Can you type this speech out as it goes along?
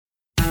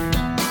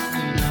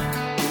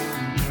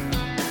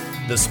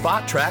the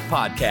Spot Track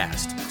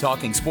Podcast,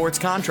 talking sports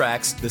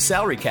contracts, the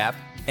salary cap,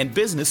 and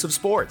business of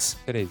sports.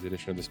 Today's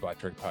edition of the Spot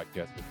Track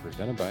Podcast is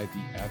presented by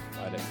The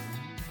Athletic.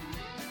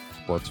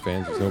 Sports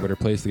fans, there's no better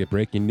place to get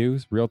breaking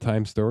news,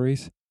 real-time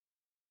stories,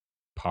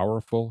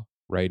 powerful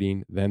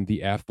writing than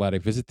The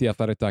Athletic. Visit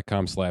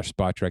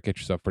theathletic.com/spottrack. Get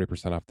yourself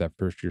 40% off that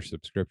first year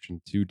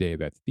subscription today.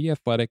 That's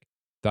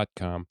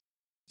theathletic.com/spottrack.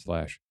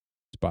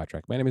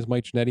 My name is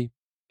Mike Giannetti.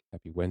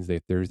 Happy Wednesday,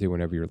 Thursday,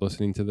 whenever you're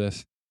listening to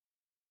this.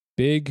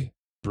 Big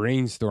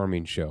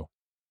brainstorming show.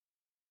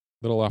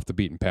 A little off the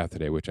beaten path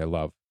today, which I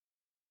love.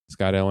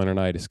 Scott Allen and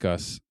I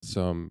discuss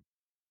some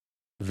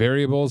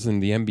variables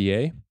in the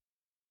NBA,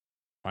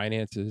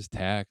 finances,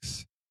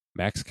 tax,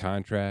 max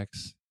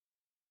contracts,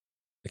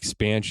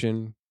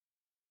 expansion,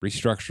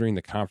 restructuring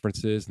the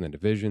conferences and the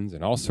divisions,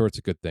 and all sorts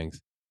of good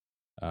things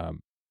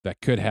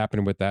that could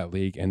happen with that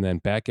league. And then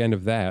back end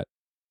of that,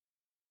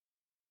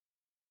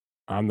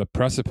 on the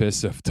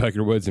precipice of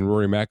Tiger Woods and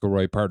Rory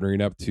McIlroy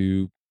partnering up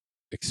to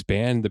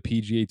expand the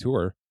PGA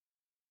Tour,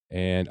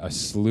 and a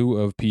slew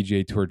of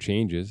PGA Tour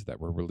changes that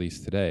were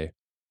released today.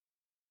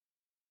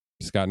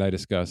 Scott and I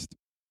discussed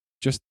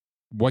just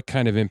what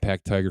kind of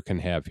impact Tiger can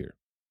have here,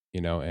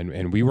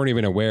 and we weren't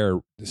even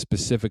aware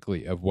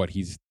specifically of what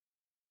he's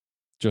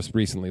just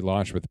recently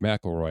launched with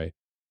McIlroy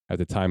at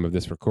the time of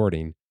this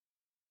recording.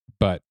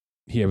 But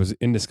he was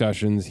in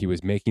discussions, he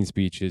was making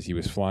speeches, he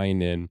was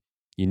flying in.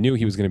 You knew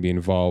he was going to be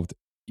involved,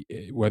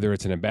 whether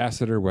it's an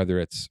ambassador, whether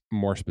it's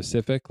more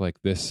specific,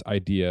 like this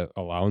idea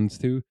allows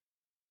to.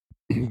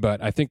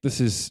 But I think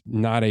this is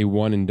not a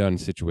one and done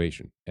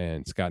situation.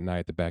 And Scott and I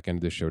at the back end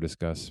of this show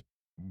discuss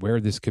where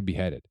this could be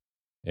headed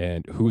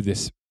and who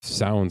this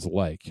sounds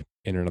like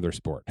in another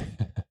sport.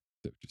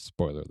 Just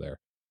spoiler there.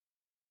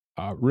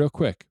 Real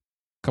quick,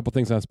 a couple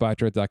things on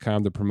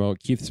SpotTrack.com to promote.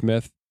 Keith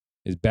Smith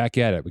is back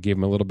at it. We gave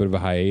him a little bit of a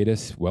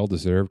hiatus,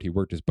 well-deserved. He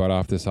worked his butt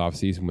off this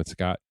offseason with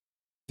Scott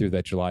through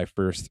that July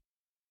 1st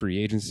free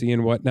agency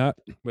and whatnot.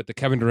 With the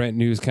Kevin Durant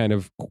news kind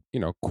of,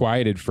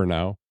 quieted for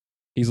now,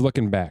 he's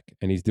looking back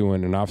and he's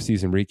doing an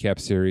offseason recap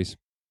series,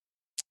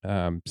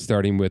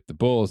 starting with the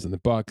Bulls and the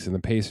Bucks and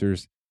the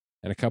Pacers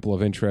and a couple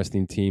of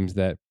interesting teams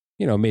that,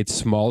 made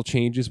small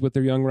changes with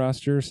their young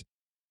rosters.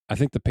 I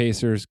think the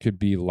Pacers could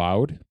be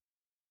loud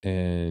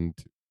and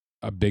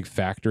a big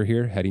factor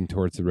here heading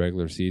towards the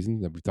regular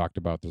season that we talked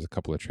about. There's a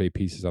couple of trade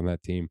pieces on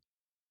that team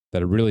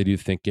that I really do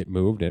think get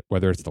moved,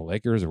 whether it's the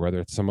Lakers or whether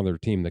it's some other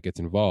team that gets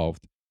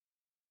involved.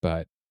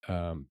 But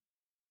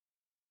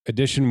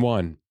edition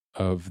 1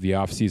 of the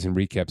offseason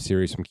recap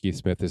series from Keith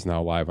Smith is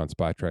now live on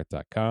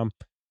SpotTrack.com.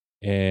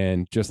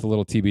 And just a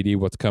little TBD,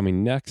 what's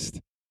coming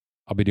next,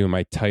 I'll be doing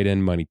my tight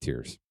end money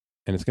tiers.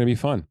 And it's going to be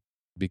fun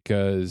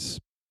because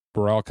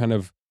we're all kind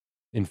of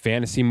in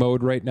fantasy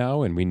mode right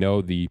now. And we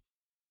know the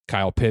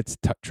Kyle Pitts,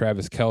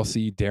 Travis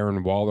Kelce,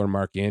 Darren Waller,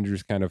 Mark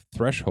Andrews kind of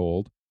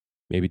threshold.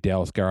 Maybe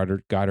Dallas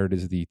Goddard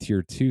is the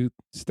tier 2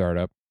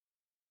 startup.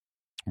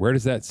 Where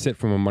does that sit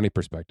from a money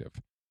perspective?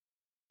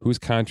 Whose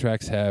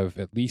contracts have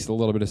at least a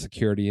little bit of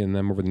security in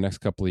them over the next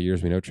couple of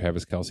years? We know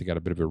Travis Kelce got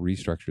a bit of a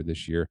restructure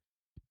this year,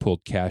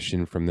 pulled cash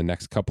in from the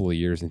next couple of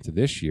years into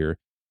this year.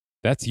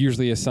 That's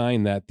usually a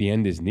sign that the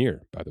end is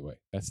near, by the way.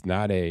 That's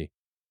not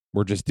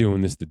we're just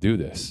doing this to do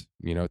this.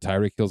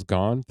 Tyreek Hill's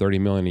gone, $30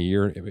 million a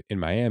year in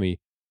Miami.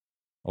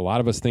 A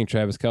lot of us think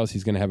Travis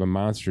Kelce's going to have a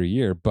monster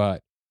year,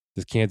 but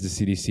does Kansas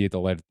City see the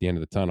light at the end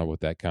of the tunnel with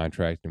that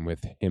contract and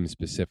with him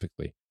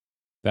specifically?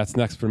 That's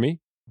next for me.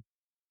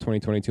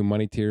 2022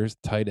 Money Tiers,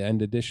 tight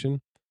end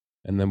edition.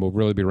 And then we'll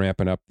really be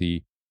ramping up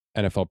the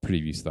NFL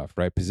preview stuff,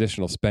 right?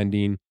 Positional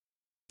spending,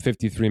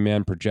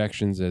 53-man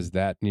projections as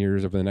that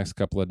nears over the next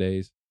couple of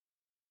days.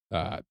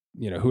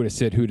 Who to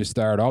sit, who to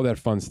start, all that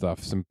fun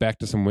stuff. Back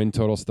to some win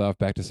total stuff,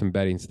 back to some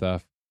betting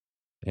stuff.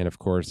 And of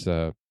course,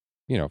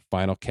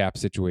 final cap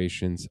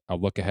situations.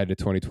 I'll look ahead to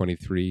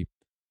 2023,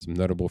 some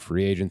notable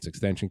free agents,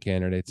 extension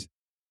candidates,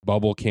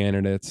 bubble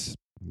candidates.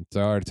 It's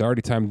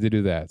already time to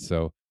do that.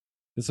 So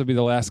this will be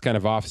the last kind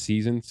of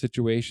off-season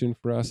situation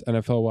for us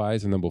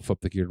NFL-wise, and then we'll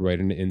flip the gear right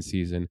into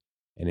in-season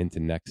and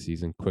into next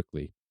season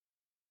quickly.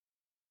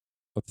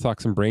 Let's talk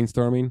some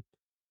brainstorming,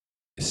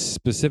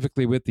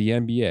 specifically with the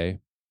NBA,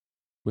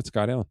 with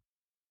Scott Allen.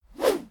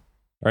 All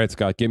right,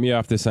 Scott, get me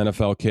off this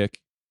NFL kick.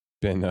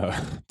 Been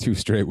 2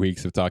 straight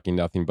weeks of talking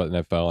nothing but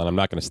NFL, and I'm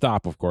not going to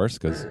stop, of course,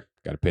 because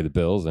got to pay the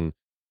bills, and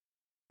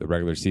the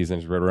regular season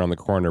is right around the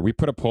corner. We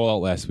put a poll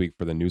out last week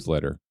for the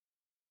newsletter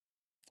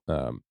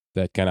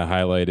that kind of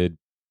highlighted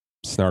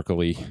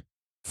snarkily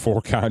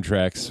 4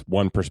 contracts,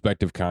 1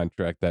 prospective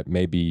contract that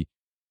may be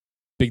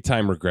big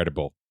time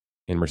regrettable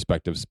in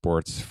respective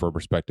sports for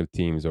respective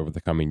teams over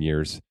the coming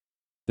years.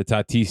 The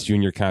Tatis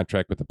Jr.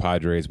 contract with the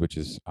Padres, which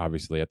is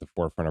obviously at the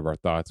forefront of our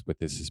thoughts with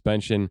his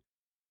suspension.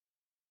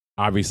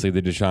 Obviously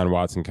the Deshaun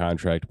Watson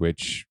contract,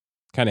 which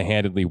kind of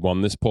handedly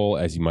won this poll,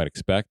 as you might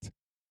expect.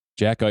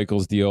 Jack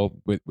Eichel's deal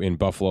in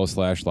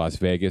Buffalo/Las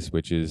Vegas,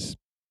 which is,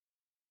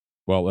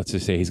 well, let's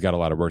just say he's got a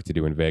lot of work to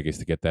do in Vegas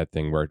to get that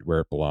thing where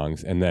it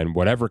belongs. And then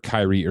whatever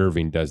Kyrie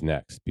Irving does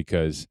next,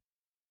 because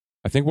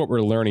I think what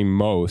we're learning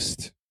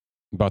most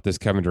about this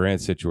Kevin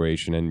Durant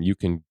situation, and you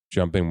can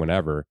jump in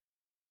whenever,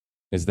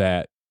 is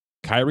that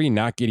Kyrie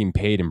not getting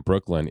paid in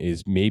Brooklyn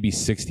is maybe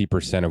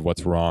 60% of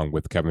what's wrong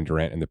with Kevin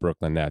Durant and the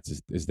Brooklyn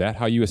Nets. Is that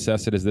how you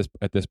assess it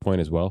at this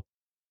point as well?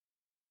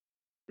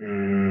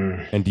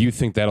 And do you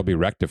think that'll be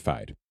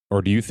rectified?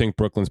 Or do you think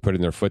Brooklyn's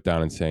putting their foot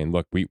down and saying,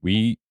 look,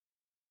 we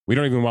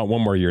don't even want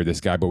one more year of this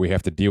guy, but we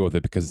have to deal with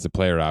it because it's a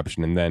player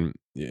option, and then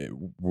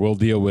we'll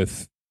deal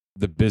with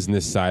the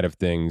business side of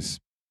things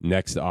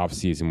next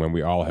offseason when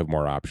we all have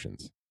more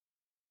options?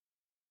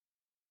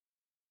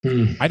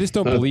 I just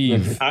don't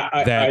believe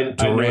that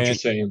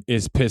Durant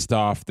is pissed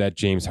off that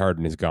James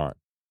Harden is gone.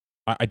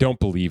 I don't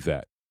believe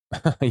that,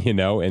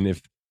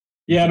 and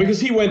because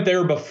he went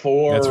there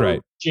before that's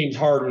right. James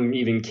Harden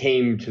even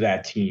came to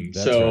that team.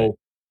 That's right.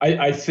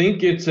 I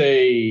think it's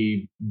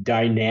a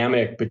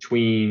dynamic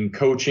between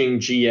coaching,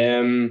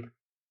 GM,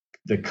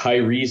 the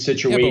Kyrie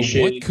situation.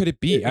 Yeah, but what could it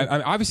be?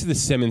 Obviously, the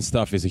Simmons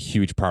stuff is a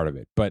huge part of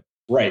it, but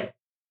right.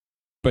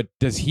 But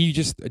does he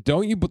just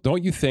don't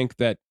you think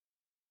that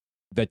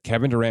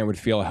Kevin Durant would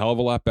feel a hell of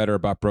a lot better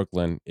about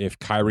Brooklyn if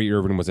Kyrie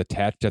Irving was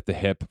attached at the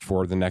hip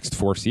for the next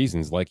 4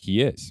 seasons like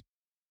he is?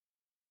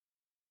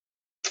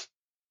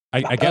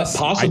 I guess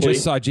possibly. I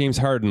just saw James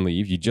Harden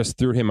leave. You just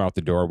threw him out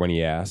the door when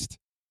he asked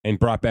and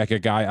brought back a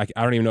guy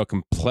I don't even know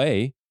can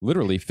play,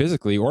 literally,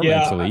 physically or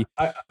mentally.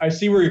 I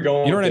see where you're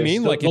going. You know what I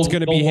mean? It's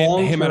going to be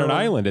him on an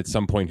island at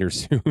some point here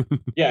soon.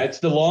 Yeah, it's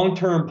the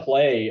long-term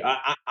play.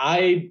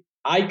 I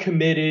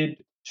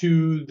committed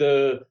to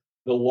the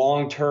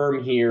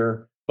long-term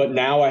here, but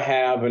now I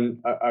have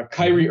a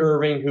Kyrie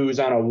Irving who's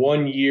on a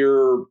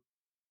 1-year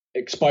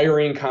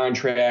expiring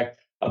contract,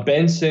 a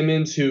Ben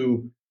Simmons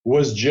who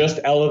was just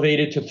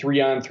elevated to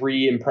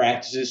 3-on-3 in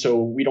practices,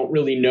 so we don't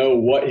really know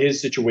what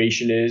his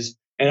situation is.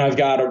 And I've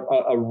got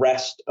a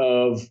rest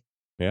of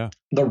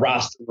the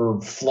roster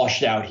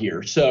flushed out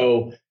here.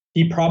 So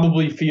he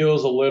probably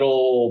feels a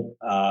little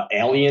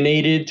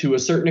alienated to a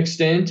certain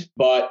extent,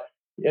 but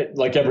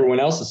like everyone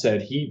else has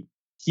said,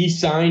 he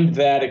signed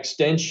that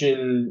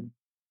extension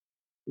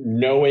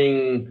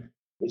knowing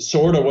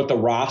sort of what the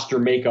roster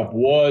makeup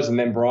was and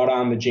then brought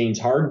on the James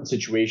Harden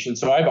situation.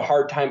 So I have a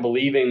hard time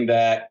believing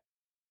that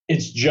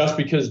it's just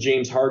because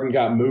James Harden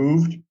got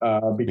moved,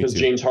 because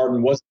James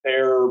Harden wasn't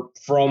there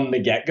from the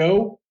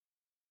get-go.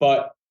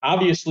 But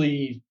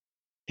obviously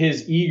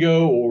his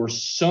ego or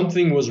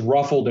something was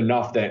ruffled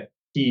enough that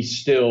he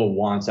still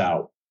wants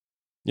out.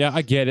 Yeah,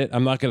 I get it.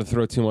 I'm not going to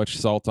throw too much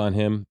salt on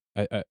him.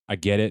 I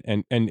get it.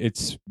 And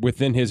it's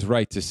within his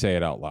right to say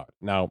it out loud.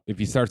 Now, if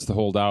he starts to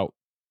hold out,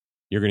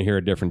 you're going to hear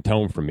a different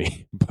tone from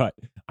me. But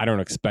I don't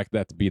expect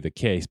that to be the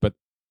case. But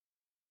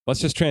let's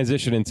just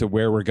transition into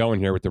where we're going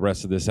here with the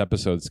rest of this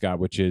episode, Scott,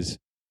 which is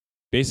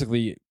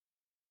basically,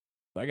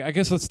 I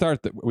guess let's start.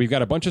 We've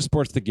got a bunch of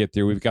sports to get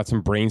through. We've got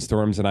some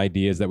brainstorms and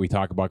ideas that we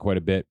talk about quite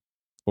a bit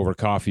over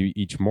coffee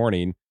each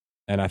morning.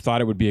 And I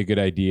thought it would be a good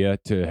idea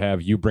to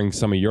have you bring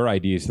some of your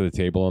ideas to the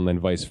table and then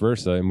vice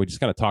versa. And we just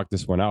kind of talk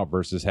this one out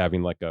versus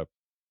having like a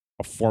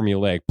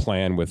formulaic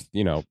plan with,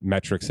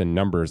 metrics and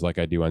numbers like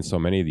I do on so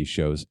many of these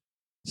shows.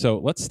 So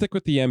let's stick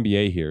with the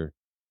NBA here.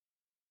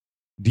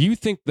 Do you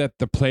think that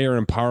the player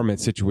empowerment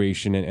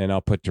situation, and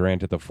I'll put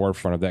Durant at the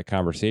forefront of that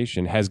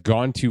conversation, has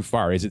gone too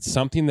far? Is it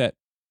something that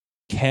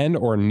can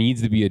or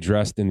needs to be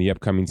addressed in the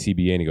upcoming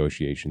CBA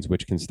negotiations,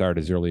 which can start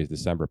as early as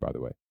December, by the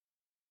way?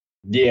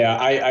 Yeah,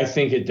 I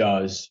think it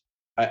does.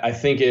 I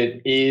think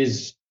it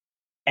is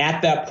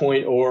at that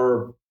point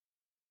or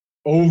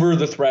over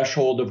the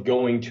threshold of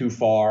going too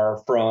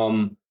far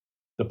from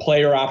the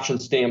player option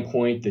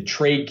standpoint, the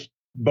trade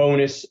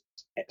bonus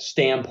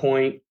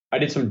standpoint. I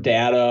did some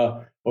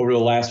data over the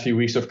last few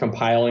weeks of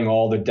compiling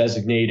all the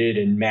designated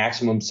and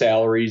maximum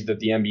salaries that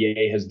the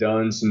NBA has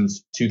done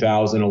since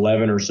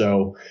 2011 or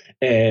so.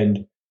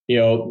 And,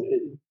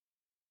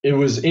 it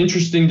was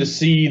interesting to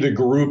see the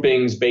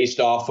groupings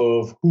based off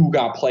of who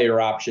got player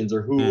options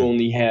or who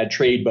only had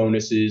trade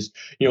bonuses.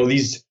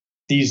 These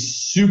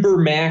super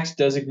max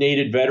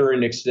designated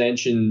veteran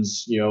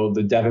extensions,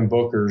 the Devin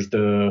Bookers,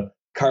 the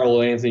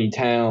Karl Anthony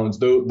Towns,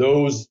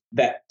 those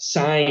that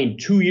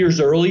signed 2 years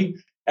early,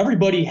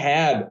 everybody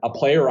had a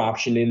player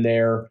option in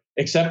there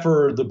except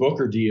for the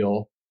Booker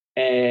deal.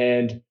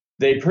 And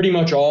they pretty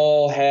much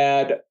all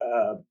had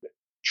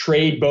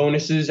trade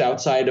bonuses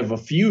outside of a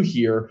few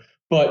here.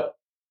 But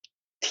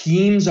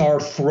teams are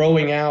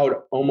throwing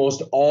out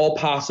almost all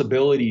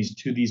possibilities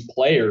to these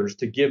players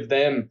to give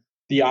them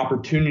the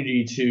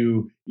opportunity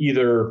to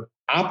either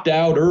opt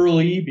out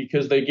early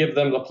because they give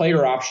them the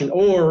player option,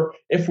 or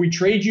if we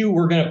trade you,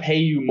 we're going to pay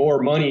you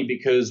more money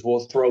because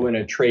we'll throw in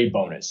a trade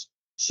bonus.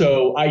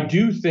 So I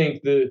do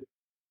think that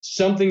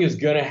something is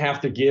going to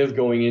have to give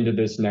going into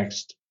this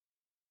next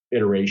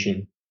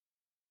iteration.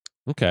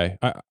 Okay.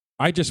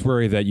 I just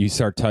worry that you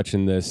start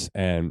touching this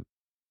and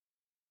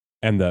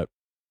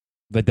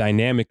the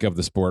dynamic of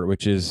the sport,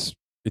 which is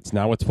it's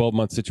now a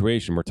 12-month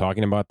situation. We're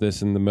talking about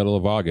this in the middle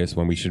of August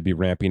when we should be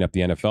ramping up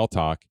the NFL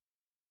talk.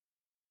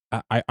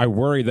 I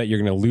worry that you're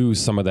going to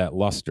lose some of that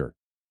luster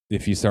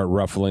if you start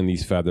ruffling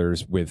these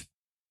feathers with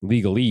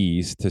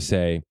legalese to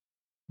say,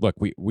 look,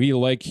 we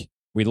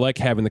like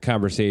having the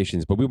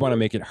conversations, but we want to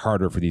make it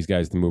harder for these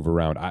guys to move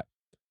around.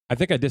 I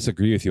think I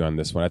disagree with you on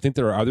this one. I think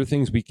there are other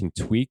things we can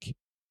tweak,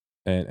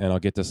 and I'll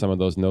get to some of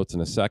those notes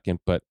in a second.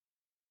 But,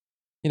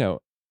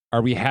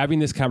 are we having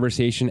this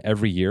conversation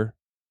every year?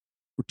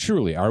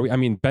 Truly, are we? I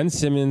mean, Ben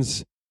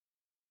Simmons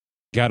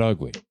got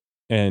ugly,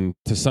 and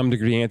to some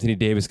degree, Anthony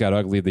Davis got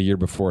ugly the year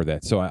before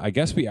that. So I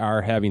guess we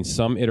are having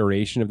some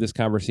iteration of this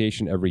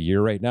conversation every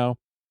year right now.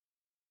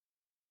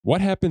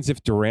 What happens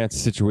if Durant's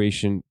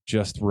situation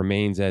just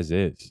remains as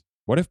is?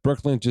 What if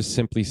Brooklyn just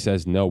simply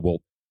says no?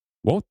 Well,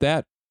 won't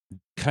that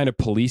kind of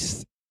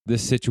police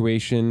this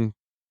situation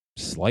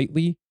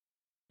slightly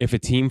if a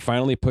team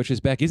finally pushes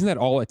back? Isn't that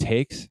all it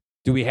takes?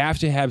 Do we have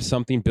to have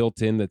something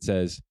built in that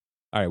says,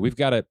 all right, we've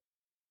got to,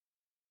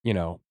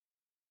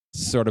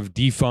 sort of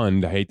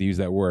defund, I hate to use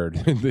that word,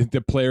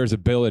 the player's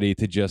ability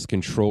to just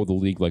control the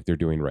league like they're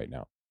doing right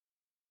now?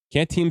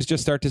 Can't teams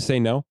just start to say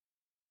no?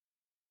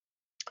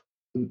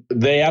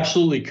 They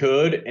absolutely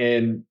could.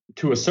 And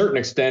to a certain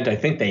extent, I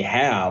think they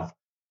have.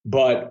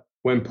 But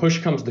when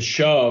push comes to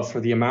shove, for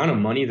the amount of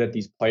money that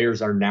these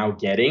players are now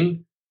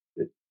getting,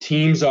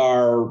 teams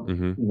are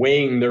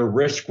weighing their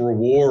risk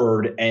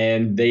reward,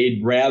 and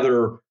they'd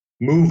rather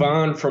move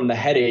on from the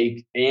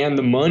headache and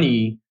the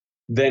money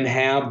than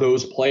have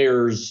those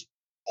players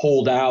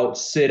hold out,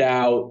 sit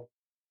out,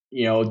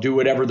 do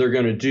whatever they're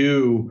going to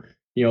do.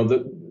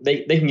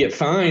 They can get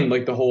fined,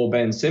 like the whole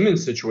Ben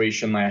Simmons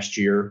situation last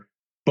year,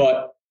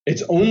 but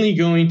it's only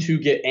going to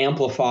get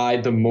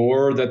amplified the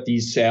more that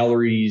these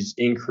salaries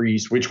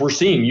increase, which we're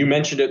seeing. You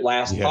mentioned it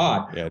last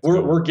pod. Yeah,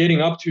 we're getting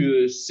up to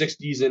the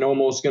 60s and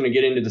almost going to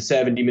get into the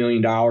 $70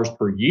 million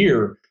per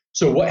year.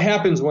 So what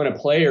happens when a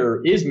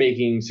player is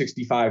making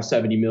 $65,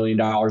 $70 million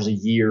a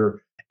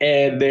year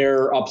and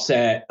they're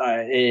upset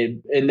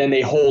and then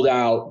they hold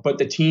out, but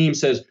the team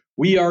says,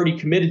 we already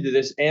committed to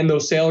this, and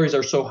those salaries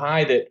are so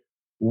high that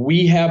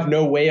we have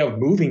no way of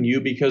moving you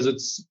because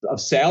it's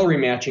of salary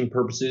matching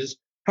purposes.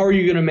 How are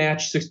you going to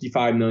match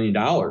 $65 million?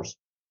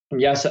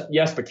 And yes,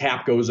 the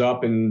cap goes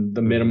up and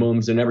the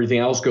minimums and everything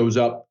else goes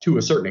up to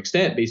a certain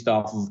extent based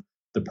off of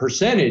the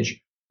percentage.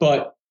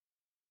 But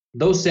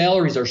those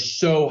salaries are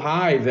so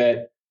high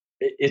that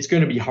it's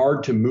going to be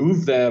hard to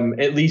move them,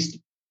 at least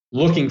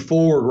looking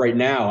forward right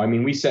now. I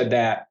mean, we said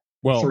that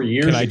 3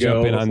 years ago. Can I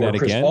jump in on that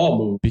Chris again? Paul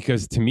moved.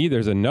 Because to me,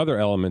 there's another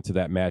element to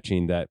that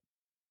matching that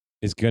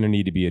is going to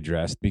need to be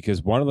addressed.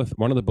 Because one of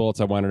the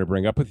bullets I wanted to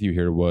bring up with you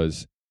here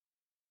was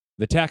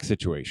the tax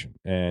situation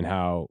and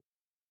how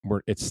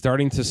it's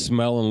starting to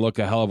smell and look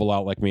a hell of a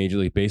lot like Major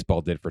League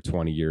Baseball did for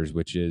 20 years,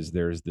 which is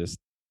there's this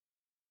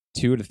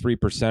 2 to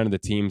 3% of the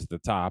teams at the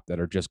top that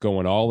are just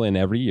going all in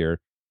every year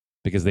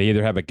because they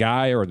either have a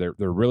guy or they're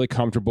really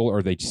comfortable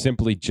or they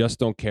simply just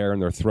don't care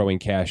and they're throwing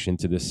cash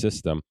into this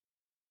system.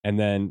 And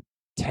then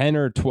 10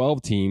 or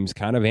 12 teams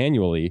kind of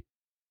annually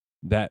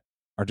that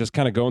are just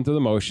kind of going through the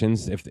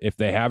motions. If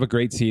they have a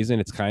great season,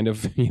 it's kind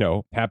of,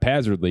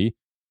 haphazardly,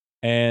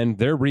 and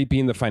they're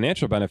reaping the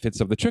financial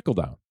benefits of the trickle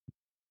down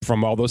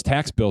from all those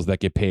tax bills that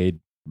get paid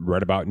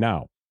right about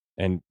now.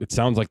 And it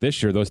sounds like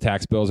this year, those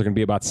tax bills are going to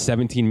be about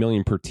 $17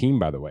 million per team,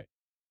 by the way.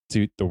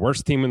 So the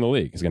worst team in the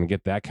league is going to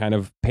get that kind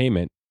of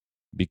payment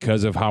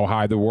because of how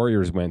high the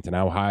Warriors went and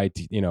how high,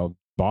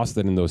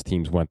 Boston and those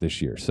teams went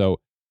this year. So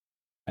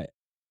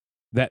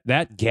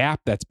that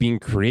gap that's being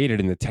created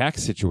in the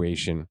tax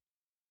situation,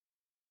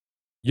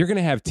 you're going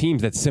to have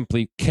teams that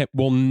simply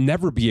will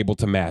never be able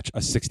to match a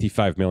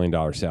 $65 million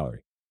salary.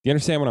 Do you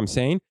understand what I'm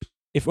saying?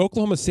 If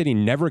Oklahoma City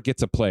never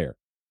gets a player,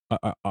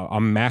 a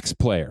max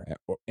player,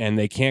 and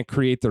they can't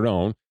create their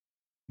own,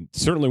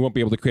 certainly won't be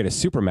able to create a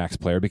super max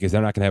player because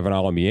they're not going to have an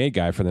All-NBA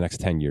guy for the next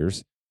 10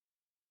 years.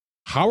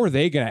 How are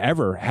they going to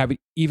ever have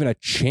even a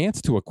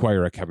chance to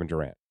acquire a Kevin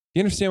Durant? Do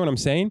you understand what I'm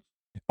saying?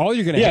 All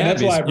you're going to have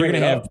is you're going to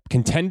have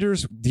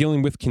contenders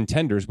dealing with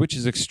contenders, which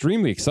is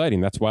extremely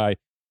exciting. That's why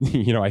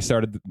I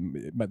started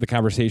the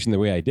conversation the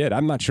way I did.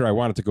 I'm not sure I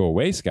want it to go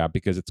away, Scott,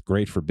 because it's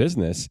great for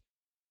business,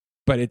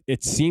 but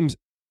it seems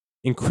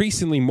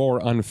increasingly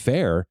more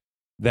unfair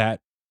that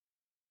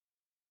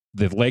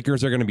the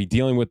Lakers are going to be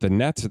dealing with the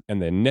Nets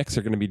and the Knicks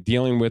are going to be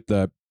dealing with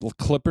the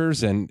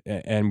Clippers, and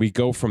we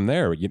go from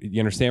there. You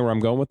understand where I'm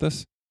going with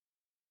this?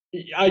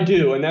 I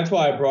do, and that's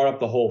why I brought up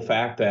the whole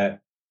fact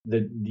that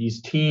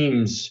these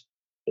teams,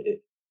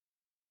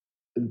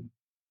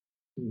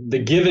 the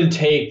give and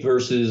take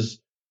versus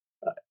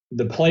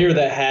the player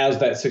that has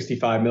that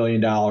 $65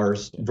 million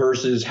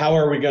versus how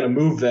are we going to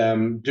move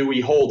them? Do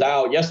we hold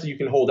out? Yes, you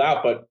can hold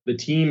out, but the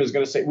team is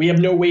going to say, we have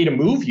no way to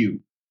move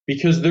you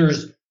because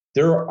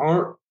there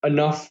aren't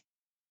enough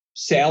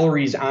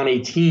salaries on a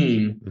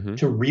team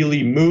to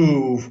really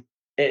move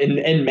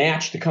and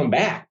match to come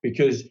back,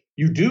 because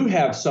you do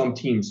have some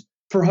teams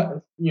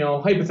for,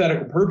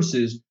 hypothetical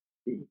purposes.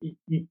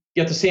 You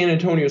get the San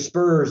Antonio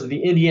Spurs,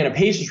 the Indiana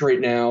Pacers right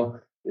now,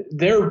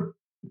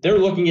 they're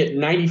looking at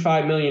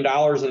 $95 million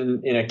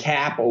in a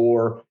cap,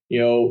 or,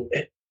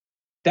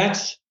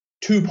 that's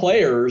two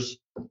players.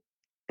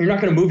 You're not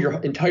going to move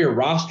your entire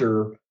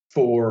roster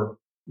for,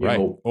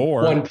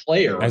 Or one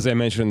player. As I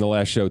mentioned in the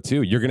last show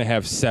too, you're going to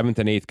have 7th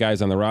and 8th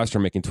guys on the roster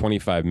making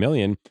 $25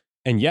 million.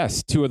 And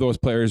yes, 2 of those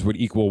players would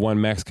equal 1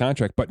 max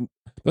contract, but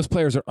those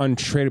players are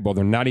untradeable.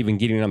 They're not even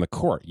getting on the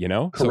court,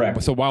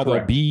 Correct. So while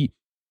Correct. they'll be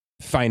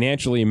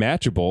financially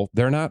matchable,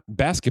 they're not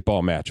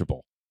basketball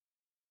matchable.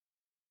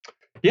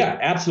 Yeah,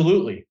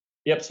 absolutely.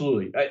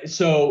 Absolutely.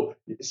 So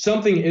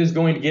something is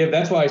going to give.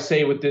 That's why I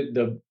say with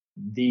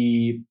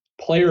the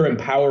player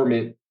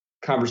empowerment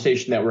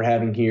conversation that we're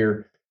having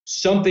here,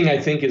 something I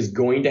think is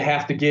going to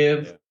have to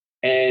give.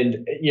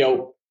 And,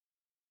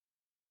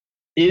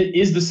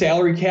 is the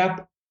salary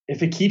cap,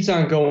 if it keeps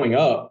on going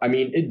up,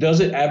 does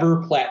it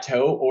ever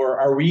plateau, or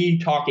are we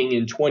talking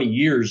in 20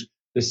 years,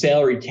 the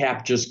salary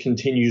cap just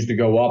continues to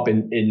go up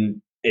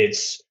and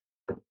it's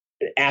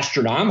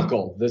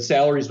astronomical? The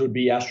salaries would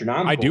be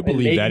astronomical. I do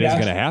believe that is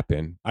going to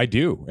happen. I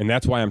do. And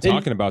that's why I'm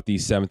talking about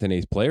these 7th and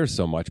 8th players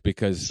so much,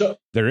 because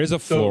there is a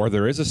floor,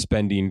 there is a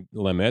spending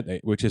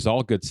limit, which is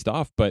all good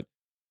stuff, but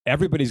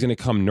everybody's going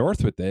to come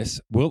north with this.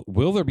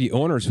 Will there be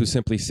owners who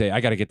simply say, I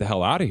got to get the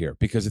hell out of here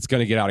because it's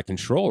going to get out of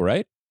control,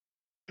 right?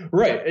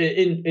 Right.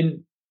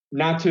 And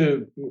not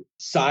to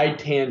side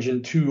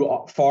tangent too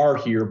far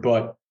here,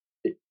 but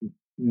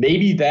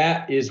maybe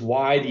that is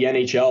why the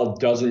NHL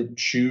doesn't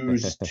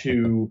choose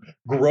to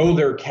grow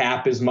their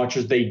cap as much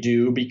as they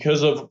do,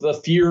 because of the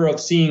fear of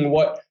seeing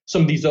what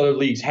some of these other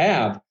leagues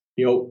have.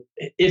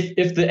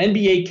 If the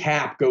NBA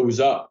cap goes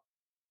up,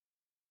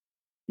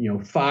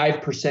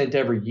 5%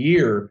 every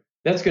year,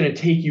 that's going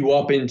to take you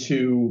up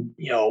into,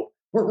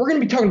 we're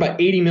going to be talking about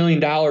 $80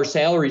 million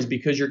salaries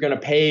because you're going to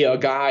pay a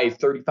guy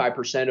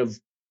 35% of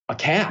a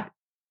cap.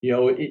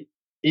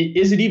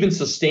 Is it even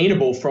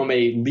sustainable from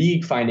a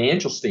league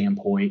financial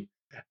standpoint?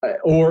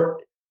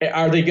 Or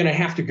are they going to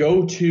have to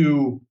go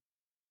to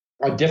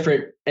a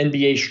different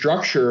NBA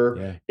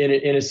structure in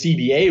a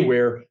CBA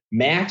where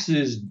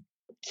maxes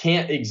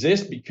can't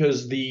exist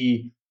because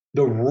the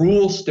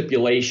rule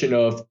stipulation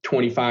of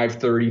 25,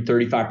 30,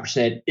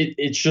 35%,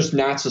 it's just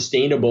not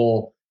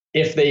sustainable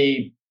if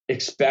they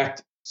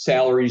expect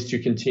salaries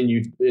to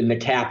continue and the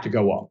cap to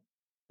go up.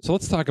 So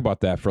let's talk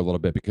about that for a little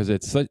bit, because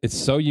it's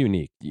so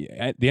unique.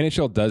 The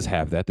NHL does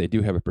have that. They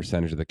do have a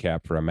percentage of the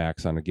cap for a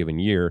max on a given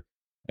year.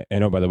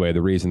 And by the way,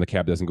 the reason the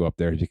cap doesn't go up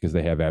there is because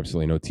they have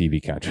absolutely no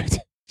TV contract.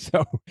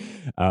 So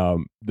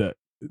the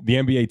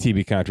NBA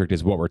TV contract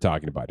is what we're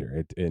talking about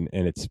here. And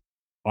it's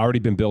already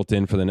been built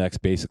in for the next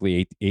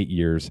basically eight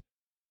years.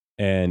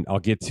 And I'll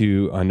get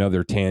to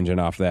another tangent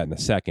off that in a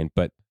second.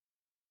 But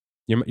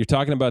you're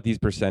talking about these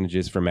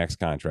percentages for max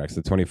contracts,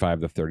 the 25,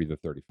 the 30, the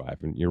 35.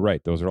 And you're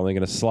right. Those are only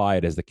going to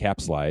slide as the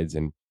cap slides.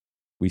 And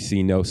we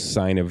see no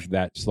sign of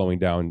that slowing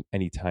down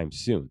anytime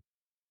soon.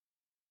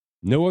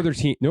 No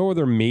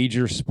other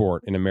major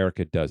sport in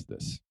America does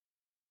this.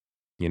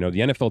 The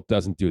NFL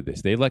doesn't do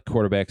this. They let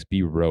quarterbacks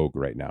be rogue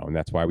right now. And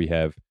that's why we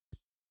have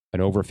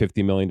an over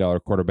 $50 million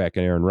quarterback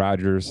in Aaron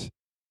Rodgers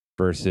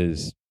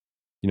versus,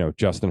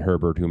 Justin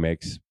Herbert, who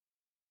makes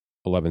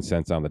 11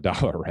 cents on the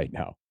dollar right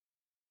now.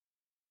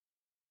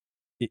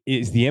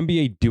 Is the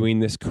NBA doing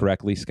this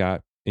correctly,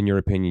 Scott, in your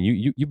opinion?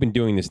 You've been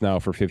doing this now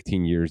for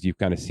 15 years. You've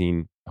kind of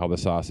seen how the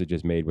sausage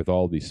is made with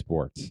all these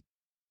sports.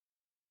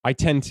 I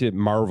tend to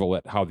marvel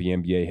at how the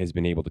NBA has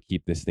been able to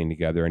keep this thing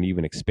together and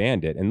even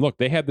expand it. And look,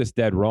 they had this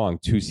dead wrong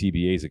 2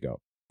 CBAs ago.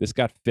 This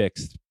got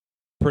fixed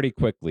pretty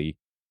quickly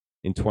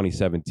in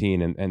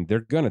 2017, and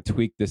they're going to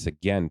tweak this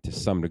again to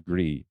some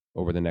degree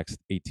over the next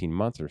 18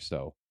 months or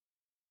so.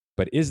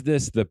 But is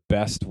this the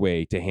best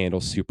way to handle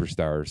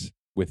superstars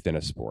within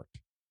a sport?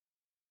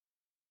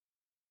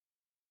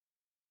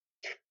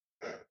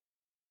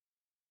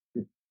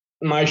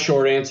 My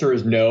short answer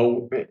is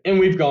no. And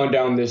we've gone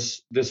down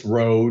this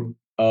road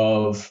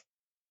of,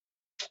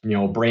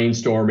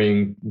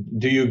 brainstorming.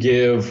 Do you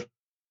give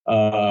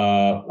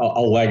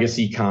a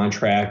legacy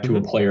contract to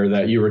a player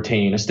that you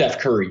retain? A Steph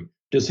Curry,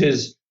 does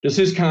his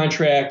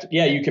contract?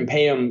 Yeah, you can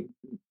pay him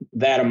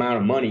that amount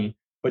of money,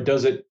 but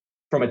does it,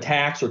 from a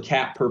tax or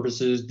cap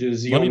purposes,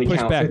 does he only count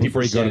 50%? Let me push back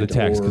before you go to the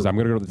tax, because I'm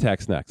going to go to the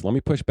tax next. Let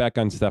me push back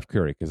on Steph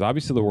Curry, because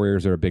obviously the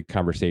Warriors are a big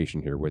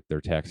conversation here with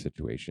their tax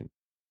situation.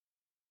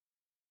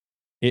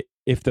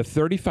 If the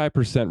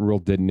 35% rule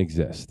didn't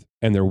exist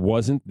and there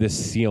wasn't this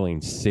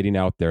ceiling sitting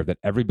out there that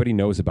everybody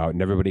knows about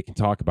and everybody can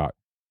talk about,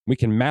 we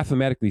can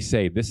mathematically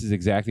say this is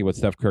exactly what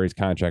Steph Curry's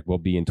contract will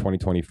be in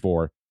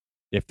 2024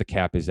 if the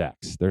cap is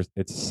X.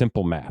 It's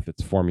simple math.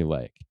 It's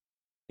formulaic.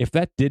 If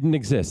that didn't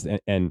exist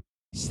and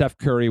Steph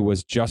Curry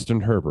was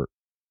Justin Herbert,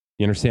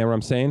 you understand what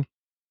I'm saying?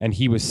 And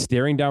he was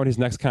staring down his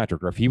next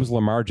contract, or if he was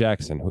Lamar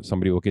Jackson, who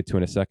somebody will get to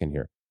in a second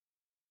here,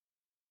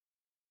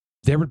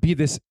 there would be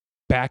this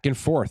back and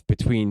forth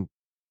between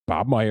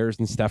Bob Myers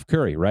and Steph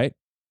Curry, right?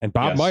 And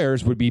Bob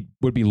Myers would be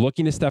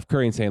looking to Steph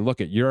Curry and saying, "Look,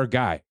 you're a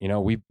guy.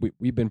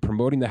 We've been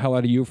promoting the hell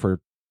out of you for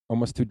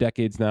almost 2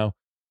 decades now,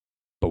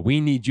 but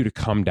we need you to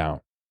come down.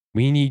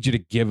 We need you to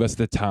give us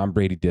the Tom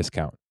Brady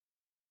discount."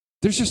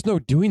 There's just no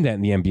doing that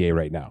in the NBA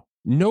right now.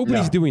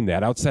 Nobody's doing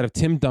that outside of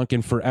Tim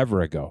Duncan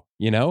forever ago,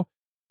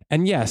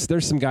 And yes,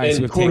 there's some guys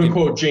who have quote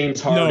unquote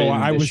James Harden. No,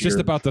 I was year. just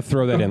about to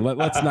throw that in.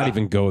 Let's not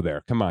even go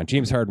there. Come on.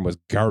 James Harden was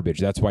garbage.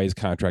 That's why his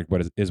contract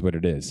is what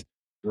it is.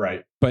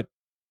 Right. But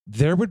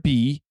there would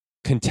be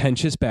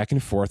contentious back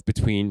and forth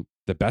between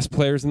the best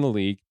players in the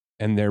league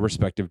and their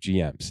respective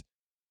GMs.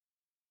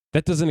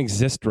 That doesn't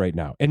exist right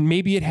now. And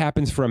maybe it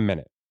happens for a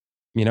minute.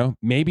 You know,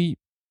 maybe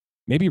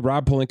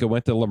Rob Pelinka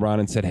went to LeBron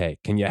and said, hey,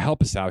 can you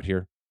help us out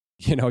here?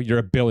 You know, you're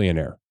a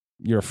billionaire.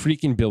 You're a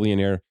freaking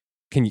billionaire.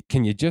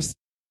 Can you just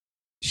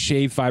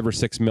shave $5 or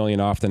 $6 million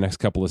off the next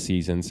couple of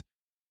seasons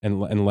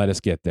and let us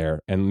get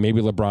there? And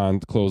maybe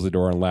LeBron closed the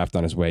door and laughed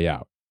on his way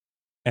out.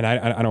 And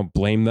I don't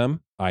blame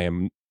them. I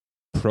am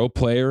pro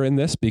player in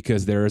this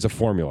because there is a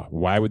formula.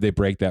 Why would they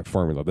break that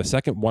formula? The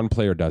second one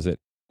player does it,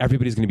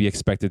 everybody's going to be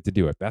expected to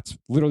do it. That's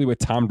literally what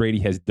Tom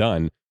Brady has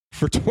done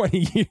for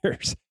 20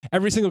 years.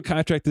 Every single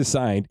contract is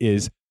signed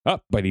is,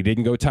 but he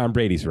didn't go Tom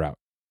Brady's route.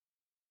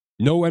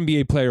 No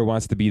NBA player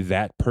wants to be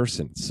that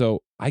person.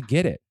 So I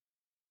get it.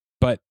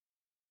 But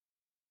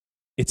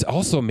it's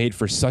also made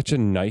for such a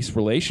nice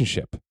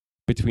relationship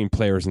between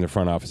players in the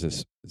front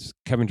offices,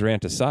 Kevin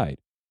Durant aside.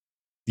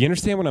 Do you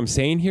understand what I'm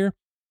saying here?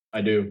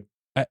 I do.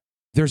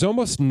 There's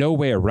almost no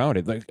way around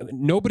it. Like,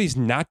 nobody's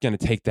not going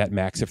to take that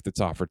max if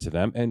it's offered to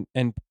them.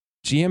 And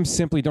GMs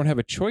simply don't have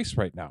a choice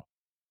right now.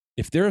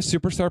 If they're a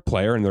superstar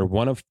player and they're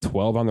one of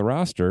 12 on the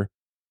roster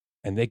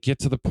and they get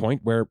to the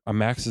point where a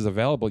max is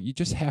available, you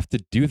just have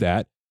to do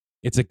that.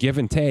 It's a give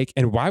and take.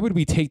 And why would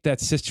we take that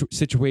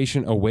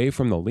situation away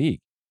from the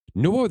league?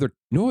 No other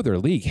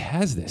league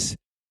has this.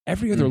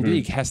 Every other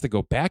league has to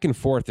go back and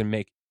forth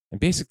and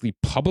basically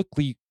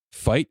publicly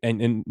fight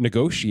and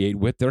negotiate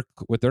with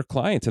their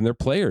clients and their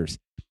players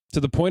to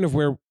the point of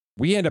where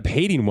we end up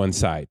hating one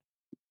side.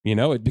 You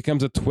know, it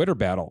becomes a Twitter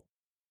battle.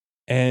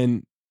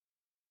 And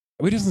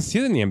we don't see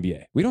it in the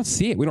NBA. We don't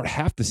see it. We don't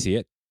have to see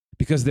it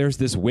because there's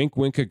this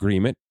wink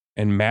agreement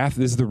and math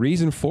is the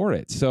reason for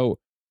it. So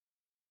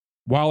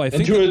while I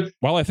think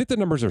the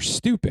numbers are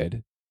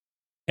stupid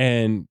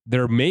and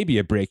there may be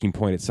a breaking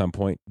point at some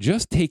point,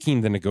 just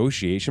taking the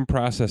negotiation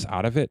process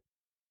out of it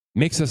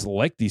makes us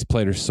like these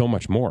players so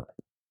much more.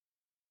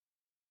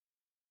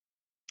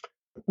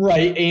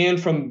 Right.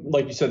 And from,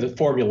 like you said, the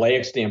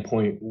formulaic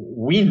standpoint,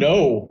 we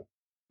know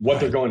what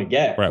they're going to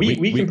get. Right.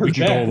 We can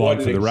project go along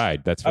for the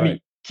ride. That's right. I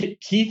mean,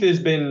 Keith has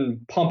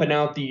been pumping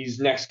out these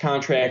next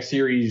contract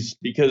series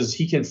because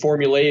he can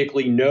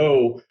formulaically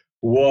know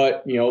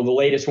what, the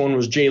latest one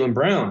was Jaylen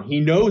Brown. He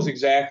knows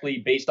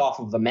exactly based off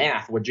of the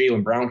math what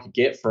Jaylen Brown could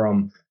get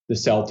from the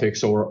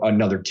Celtics or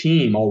another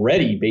team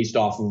already based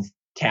off of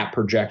cap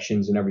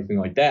projections and everything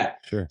like that.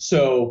 Sure.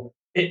 So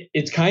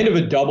it's kind of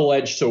a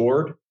double-edged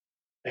sword.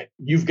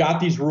 You've got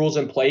these rules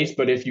in place,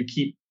 but if you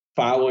keep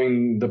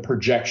following the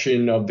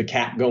projection of the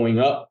cap going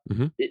up,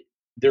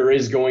 there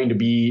is going to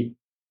be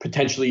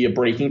potentially a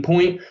breaking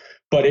point.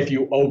 But if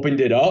you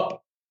opened it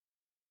up,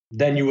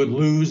 then you would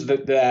lose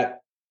that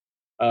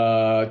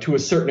to a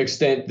certain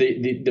extent,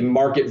 the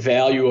market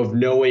value of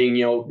knowing,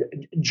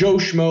 Joe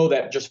Schmo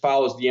that just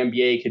follows the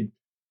NBA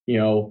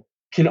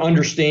can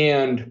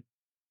understand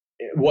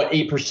what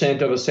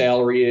 8% of a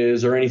salary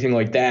is or anything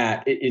like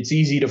that. It's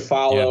easy to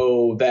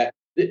follow that.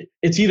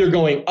 It's either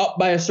going up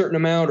by a certain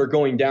amount or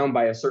going down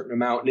by a certain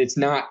amount. And it's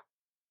not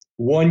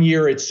 1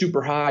 year it's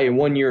super high and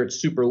 1 year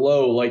it's super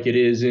low like it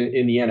is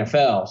in the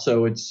NFL.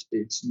 So it's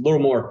a little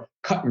more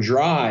cut and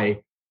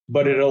dry,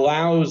 but it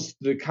allows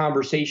the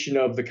conversation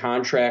of the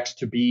contracts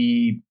to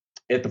be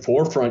at the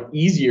forefront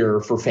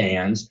easier for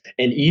fans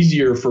and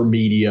easier for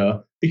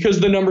media because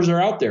the numbers are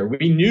out there.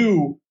 We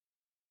knew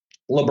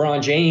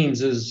LeBron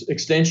James's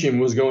extension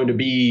was going to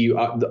be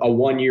a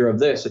 1 year of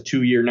this, a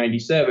 2 year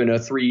 97, a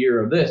 3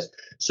 year of this.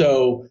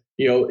 So,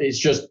 it's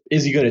just,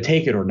 is he going to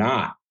take it or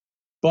not?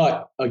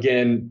 But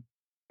again,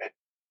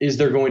 is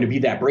there going to be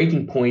that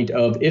breaking point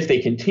of if they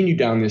continue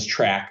down this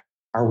track,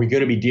 are we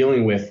going to be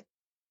dealing with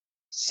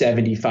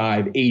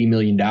 $75-80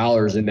 million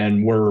and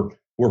then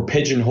we're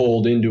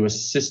pigeonholed into a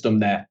system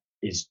that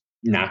is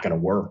not going to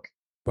work?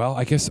 Well,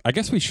 I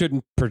guess we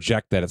shouldn't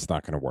project that it's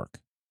not going to work.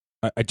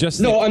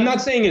 I'm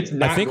not saying it's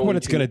not. I think what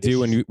it's going to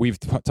do, and we've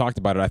talked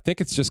about it, I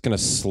think it's just going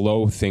to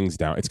slow things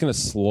down. It's going to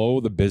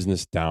slow the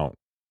business down.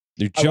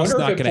 You're just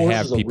not going to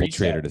have people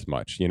traded as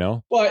much,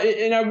 Well,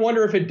 and I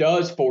wonder if it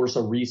does force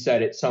a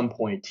reset at some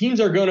point. Teams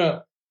are going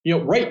to,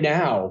 right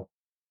now,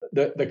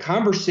 the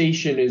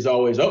conversation is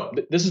always,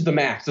 this is the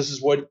max. This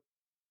is what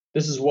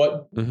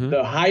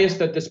the highest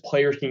that this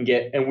player can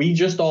get. And we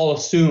just all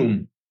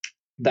assume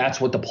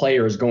that's what the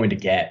player is going to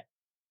get.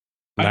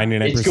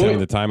 99% of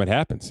the time it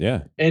happens,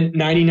 yeah. And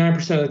 99%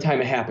 of the time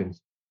it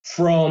happens.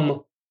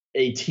 From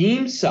a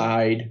team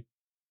side,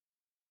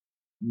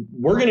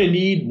 we're going to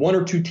need one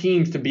or two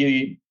teams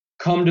to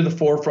come to the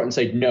forefront and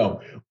say,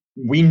 no,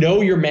 we know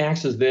your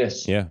max is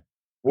this. Yeah.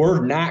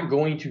 We're not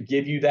going to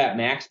give you that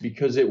max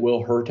because it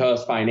will hurt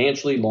us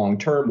financially, long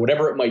term,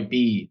 whatever it might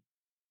be.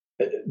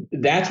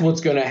 That's what's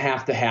going to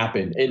have to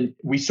happen. And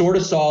we sort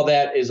of saw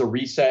that as a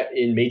reset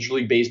in Major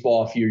League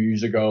Baseball a few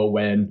years ago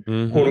when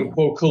quote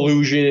unquote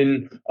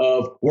collusion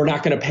of we're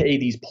not going to pay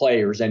these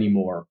players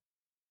anymore.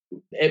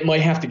 it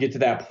might have to get to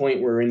that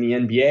point where in the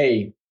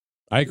NBA,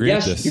 I agree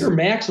with this. Your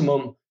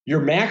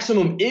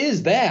maximum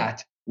is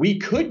that. We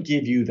could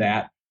give you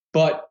that,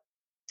 but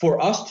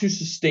for us to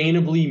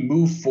sustainably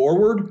move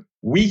forward,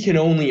 we can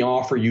only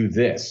offer you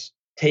this.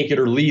 Take it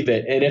or leave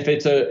it. And if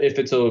it's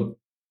a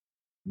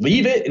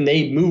leave it and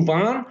they move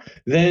on,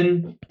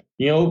 then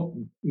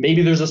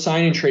maybe there's a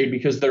sign and trade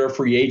because they're a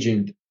free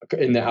agent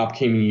in the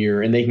upcoming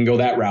year and they can go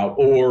that route,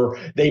 or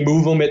they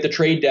move them at the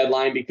trade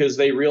deadline because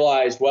they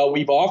realize, well,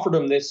 we've offered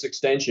them this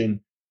extension.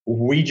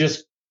 We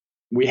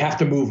have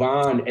to move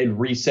on and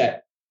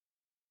reset.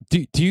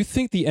 Do you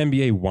think the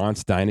NBA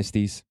wants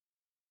dynasties?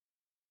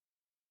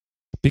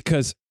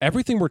 Because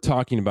everything we're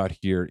talking about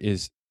here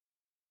is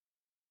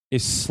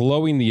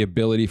slowing the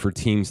ability for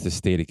teams to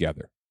stay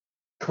together.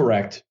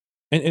 Correct.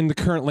 And the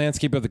current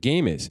landscape of the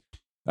game is,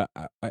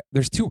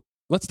 there's two.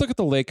 Let's look at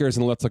the Lakers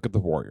and let's look at the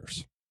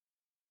Warriors.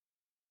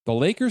 The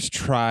Lakers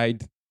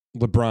tried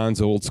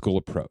LeBron's old school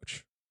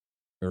approach,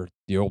 or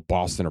the old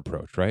Boston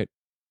approach, right?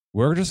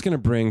 We're just going to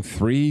bring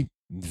 3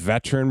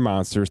 veteran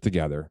monsters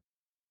together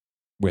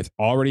with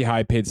already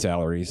high paid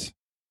salaries,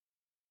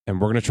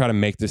 and we're going to try to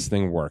make this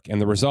thing work.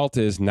 And the result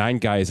is 9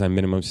 guys on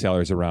minimum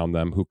salaries around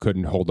them who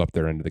couldn't hold up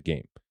their end of the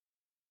game.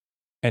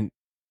 And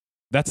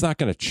that's not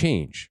going to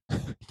change,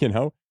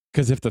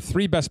 because if the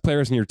 3 best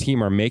players in your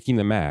team are making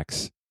the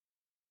max,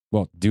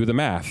 well, do the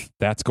math.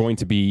 That's going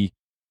to be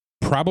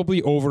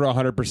probably over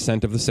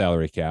 100% of the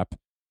salary cap,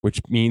 which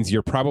means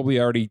you're probably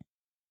already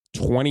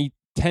 10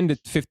 to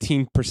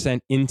 15%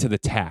 into the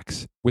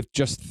tax with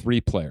just 3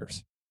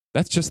 players.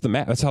 That's just the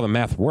math. That's how the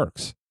math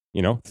works.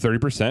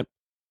 30%,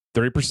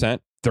 30%,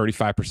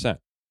 35%.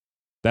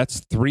 That's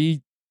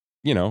 3,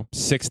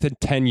 6 to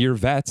 10 year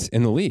vets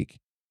in the league,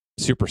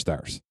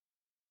 superstars.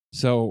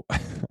 So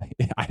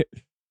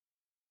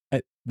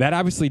that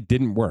obviously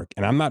didn't work.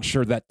 And I'm not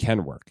sure that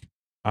can work.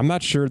 I'm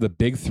not sure the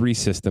big 3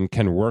 system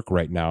can work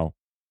right now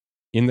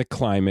in the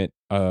climate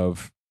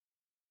of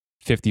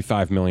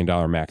 $55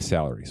 million max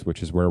salaries,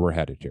 which is where we're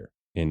headed here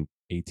in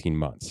 18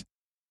 months.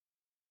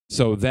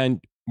 So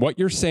then what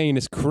you're saying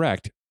is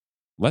correct.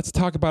 Let's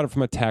talk about it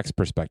from a tax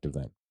perspective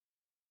then.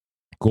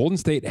 Golden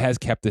State has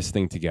kept this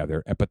thing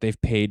together, but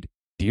they've paid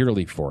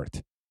dearly for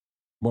it.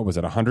 What was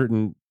it,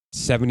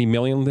 170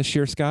 million this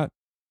year, Scott?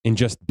 In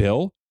just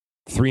bill?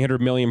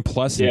 300 million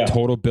plus in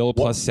total bill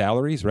plus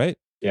salaries, right?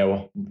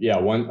 Yeah,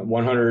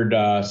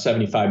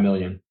 175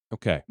 million.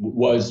 Okay.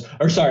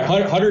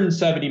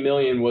 170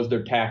 million was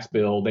their tax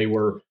bill. They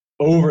were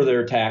over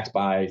their tax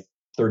by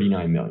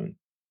 39 million.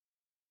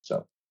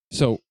 So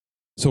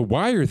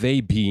why are they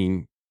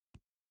being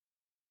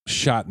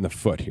shot in the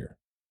foot here?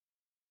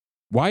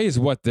 Why is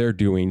what they're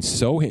doing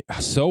so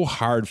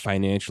hard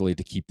financially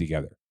to keep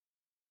together?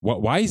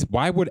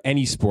 Why would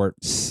any sport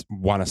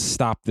want to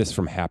stop this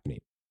from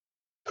happening?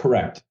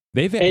 Correct.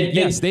 They've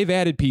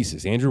added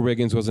pieces. Andrew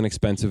Wiggins was an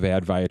expensive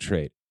add via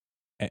trade,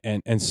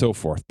 and so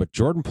forth. But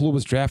Jordan Poole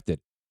was drafted.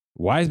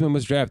 Wiseman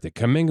was drafted.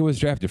 Kuminga was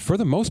drafted. For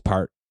the most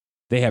part,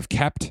 they have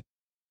kept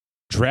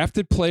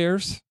drafted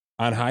players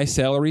on high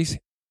salaries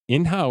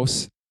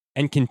in-house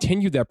and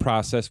continued that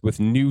process with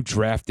new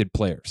drafted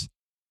players.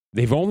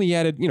 They've only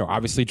added,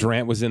 obviously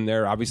Durant was in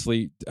there.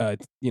 Obviously,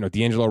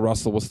 D'Angelo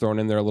Russell was thrown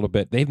in there a little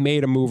bit. They've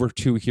made a move or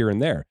 2 here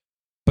and there.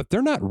 But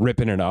they're not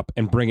ripping it up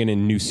and bringing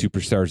in new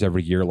superstars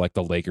every year like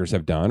the Lakers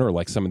have done or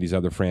like some of these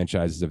other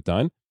franchises have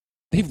done.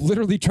 They've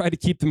literally tried to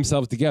keep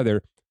themselves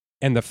together.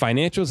 And the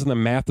financials and the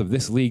math of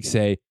this league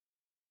say,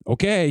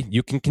 okay,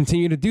 you can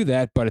continue to do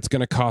that, but it's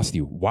going to cost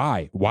you.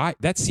 Why?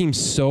 That seems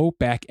so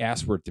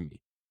back-assward to me.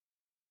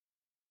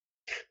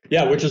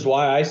 Yeah, which is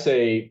why I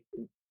say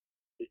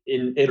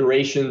in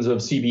iterations of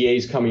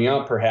CBAs coming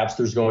up, perhaps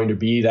there's going to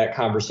be that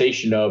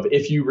conversation of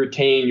if you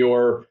retain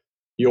your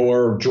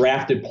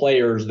drafted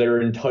players their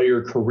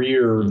entire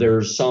career,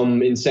 there's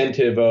some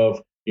incentive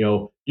of,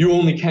 you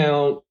only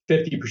count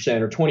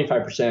 50% or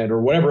 25%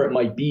 or whatever it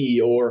might be,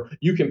 or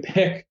you can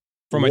pick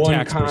from one a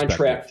tax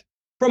contract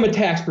from a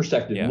tax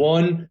perspective, yeah.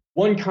 one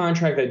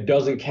contract that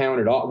doesn't count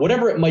at all,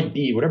 whatever it might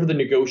be, whatever the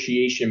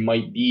negotiation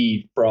might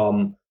be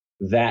from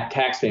that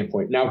tax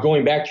standpoint. Now,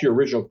 going back to your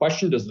original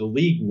question, does the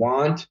league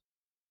want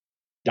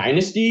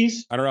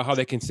dynasties? I don't know how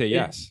they can say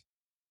yes.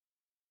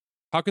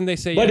 How can they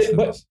say yes to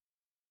this?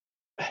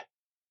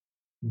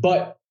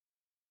 But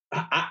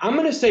I'm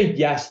going to say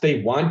yes,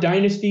 they want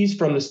dynasties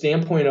from the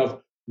standpoint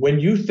of when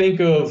you think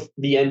of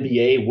the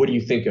NBA, what do you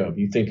think of?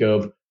 You think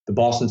of the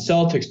Boston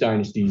Celtics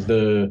dynasties,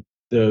 the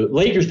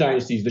Lakers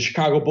dynasties, the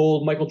Chicago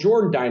Bulls, Michael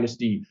Jordan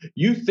dynasty.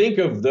 You think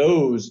of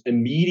those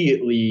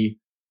immediately,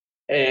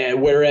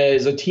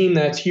 whereas a team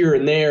that's here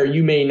and there,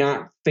 you may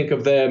not think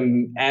of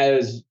them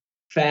as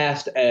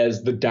fast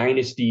as the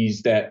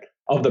dynasties that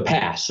of the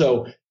past.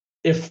 So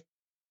if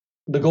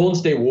the Golden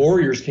State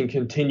Warriors can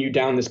continue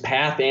down this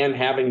path and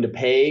having to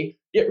pay,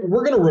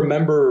 we're going to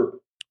remember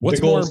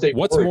what's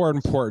more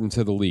important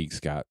to the league,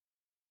 Scott?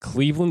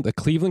 The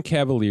Cleveland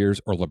Cavaliers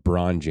or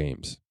LeBron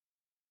James?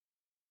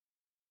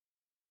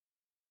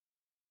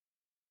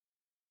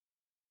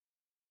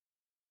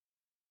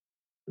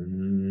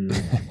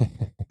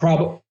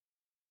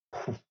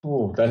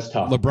 Ooh, that's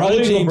tough. LeBron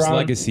Probably James'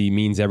 legacy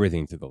means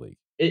everything to the league.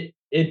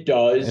 It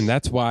does. And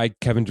that's why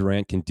Kevin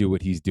Durant can do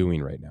what he's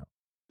doing right now.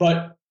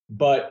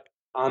 But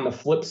on the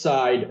flip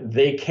side,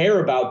 they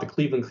care about the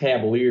Cleveland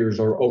Cavaliers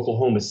or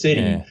Oklahoma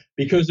City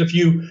because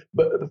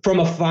from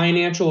a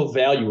financial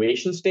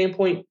valuation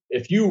standpoint,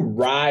 if you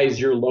rise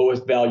your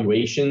lowest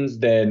valuations,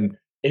 then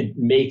it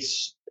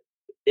makes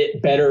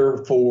it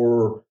better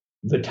for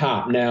the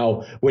top.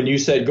 Now, when you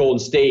said Golden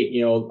State,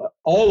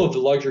 all of the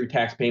luxury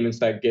tax payments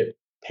that get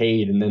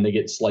paid and then they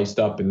get sliced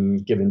up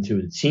and given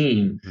to the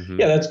team. Mm-hmm.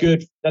 Yeah, that's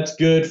good. That's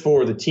good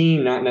for the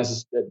team, not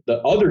necessarily the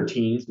other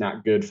teams,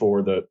 not good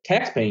for the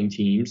tax-paying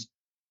teams.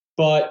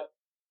 But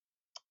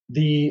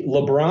the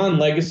LeBron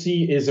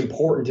legacy is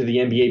important to the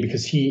NBA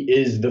because he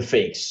is the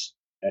face,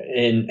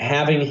 and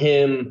having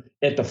him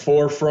at the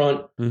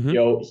forefront,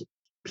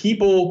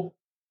 people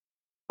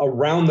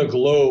around the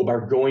globe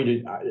are going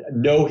to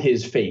know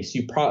his face.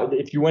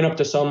 If you went up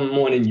to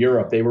someone in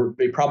Europe,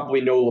 they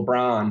probably know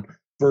LeBron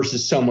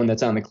versus someone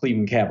that's on the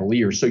Cleveland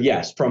Cavaliers. So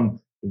yes, from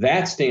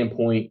that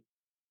standpoint,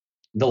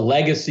 the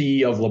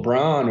legacy of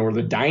LeBron or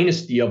the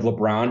dynasty of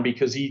LeBron,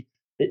 because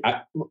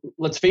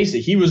let's face it,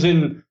 he was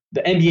in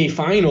the NBA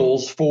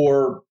Finals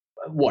for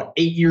 8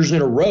 years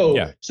in a row.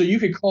 Yeah. So you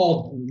could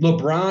call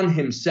LeBron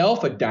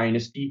himself a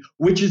dynasty,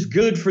 which is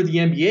good for the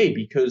NBA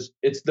because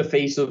it's the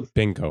face of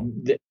the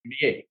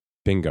NBA.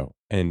 Bingo.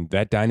 And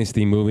that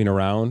dynasty moving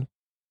around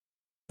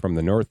from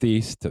the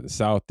Northeast to the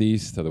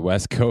Southeast to the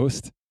West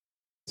Coast,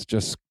 it's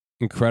just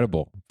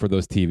incredible for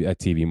those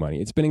TV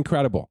money. It's been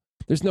incredible.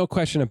 There's no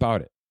question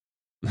about it.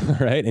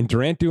 Right? And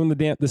Durant doing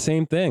the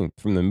same thing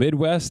from the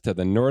Midwest to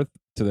the North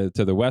to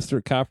the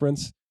Western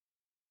Conference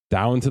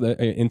down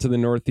to into the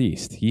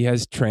Northeast. He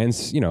has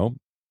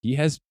he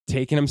has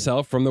taken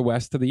himself from the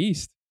West to the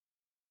East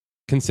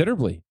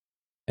considerably.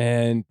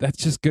 And that's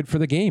just good for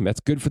the game. That's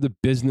good for the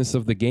business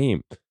of the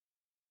game.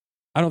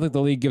 I don't think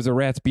the league gives a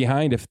rat's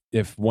behind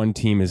if one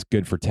team is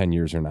good for 10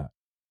 years or not.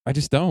 I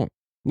just don't.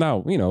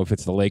 Now, if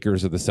it's the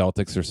Lakers or the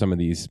Celtics or some of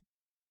these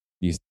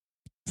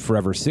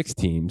forever 6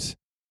 teams,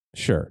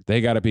 sure,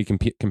 they got to be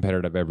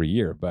competitive every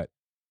year. But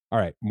all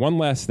right, one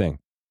last thing.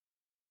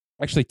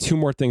 Actually, 2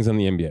 more things on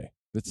the NBA.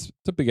 It's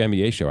a big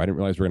NBA show. I didn't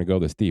realize we were going to go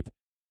this deep.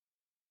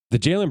 The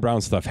Jaylen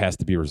Brown stuff has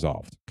to be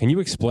resolved. Can you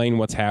explain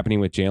what's happening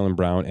with Jaylen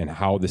Brown and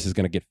how this is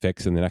going to get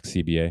fixed in the next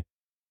CBA?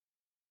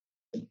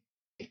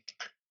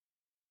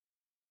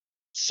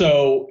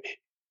 So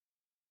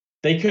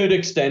they could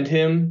extend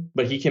him,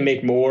 but he can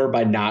make more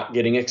by not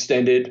getting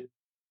extended.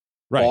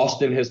 Right.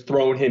 Boston has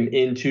thrown him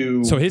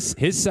into. So his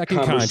second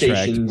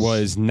contract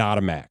was not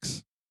a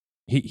max.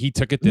 He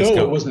took a discount.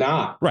 No, it was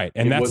not. Right,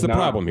 and that's the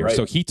problem here. Right.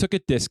 So he took a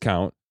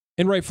discount,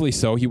 and rightfully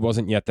so. He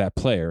wasn't yet that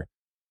player.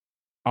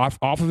 Off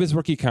of his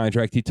rookie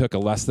contract, he took a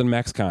less than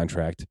max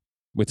contract,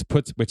 which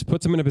puts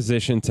him in a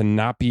position to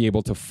not be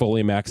able to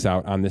fully max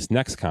out on this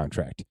next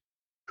contract.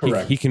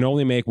 Correct. He can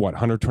only make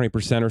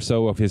 120% or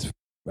so of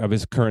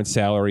his current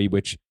salary,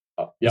 which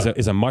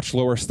is a much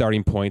lower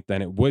starting point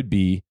than it would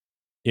be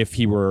if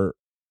he were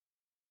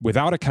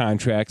without a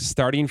contract,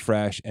 starting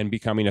fresh and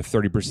becoming a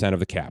 30% of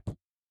the cap.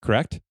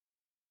 Correct?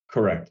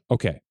 Correct.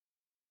 Okay.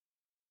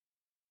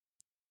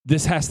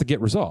 This has to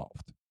get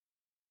resolved.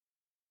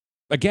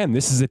 Again,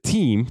 this is a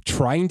team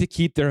trying to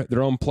keep their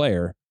own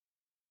player.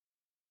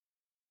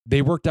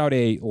 They worked out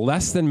a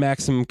less than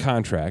maximum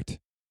contract.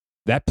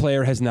 That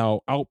player has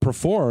now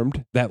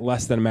outperformed that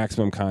less than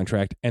maximum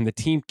contract, and the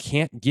team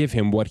can't give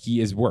him what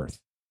he is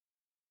worth.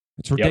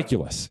 It's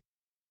ridiculous. Yep.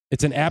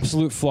 It's an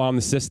absolute flaw in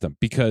the system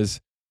because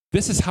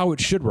this is how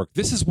it should work.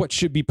 This is what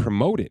should be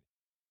promoted.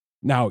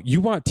 Now, you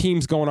want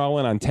teams going all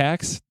in on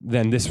tax,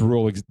 then this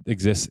rule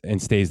exists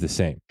and stays the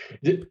same.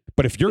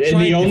 But if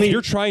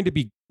you're trying to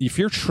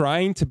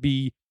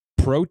be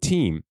pro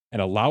team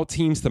and allow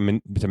teams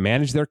to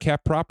manage their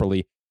cap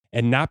properly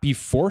and not be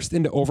forced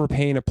into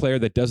overpaying a player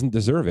that doesn't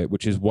deserve it,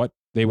 which is what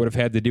they would have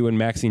had to do in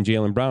maxing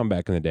Jaylen Brown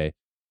back in the day,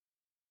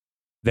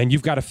 then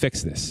you've got to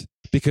fix this.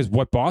 Because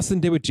what Boston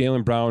did with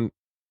Jaylen Brown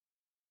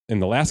in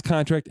the last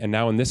contract and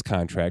now in this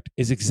contract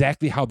is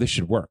exactly how this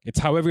should work. It's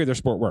how every other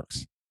sport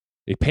works.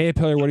 They pay a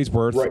player what he's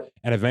worth, right,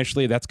 and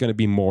eventually that's going to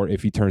be more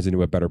if he turns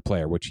into a better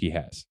player, which he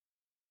has.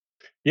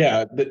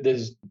 Yeah.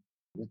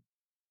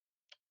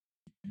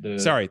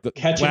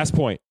 Last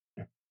point.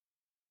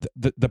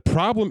 The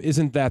problem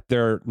isn't that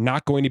they're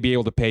not going to be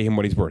able to pay him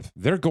what he's worth.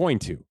 They're going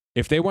to.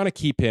 If they want to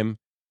keep him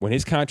when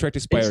his contract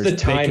expires. It's the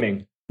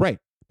timing. Right.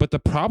 But the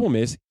problem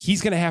is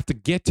he's going to have to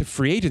get to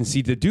free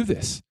agency to do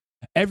this.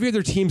 Every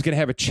other team's going to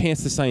have a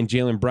chance to sign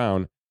Jaylen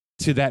Brown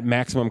to that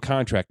maximum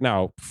contract.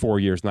 Now, 4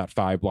 years, not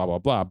 5, blah, blah,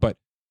 blah. But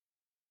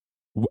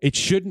it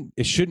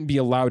shouldn't be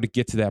allowed to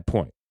get to that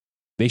point.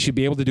 They should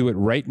be able to do it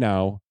right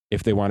now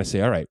if they want to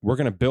say, all right, we're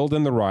going to build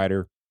in the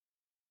rider.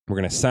 We're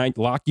going to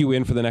lock you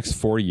in for the next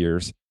 4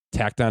 years,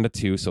 tacked on to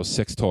 2, so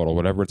 6 total,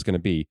 whatever it's going to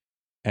be.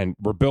 And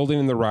we're building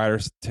in the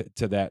riders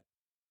to that.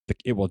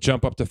 It will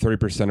jump up to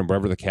 30% of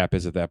wherever the cap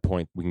is at that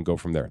point. We can go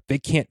from there. They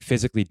can't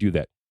physically do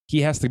that.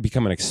 He has to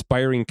become an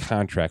expiring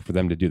contract for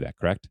them to do that,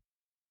 correct?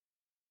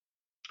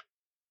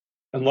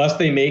 unless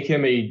they make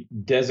him a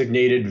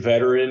designated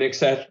veteran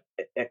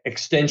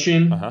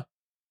extension,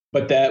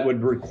 but that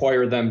would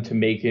require them to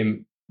make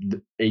him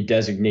a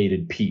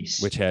designated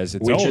piece. Which has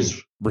its own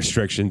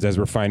restrictions, as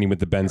we're finding with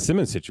the Ben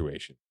Simmons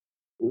situation.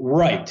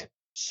 Right.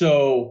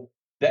 So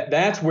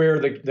that's where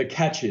the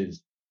catch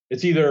is.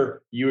 It's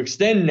either you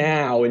extend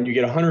now and you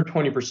get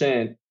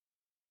 120%,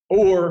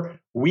 or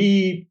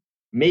we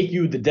make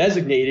you the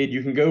designated.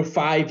 You can go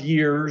 5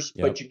 years,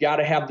 but you got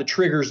to have the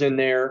triggers in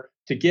there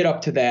to get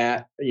up to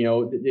that,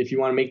 if you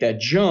want to make that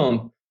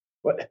jump.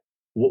 But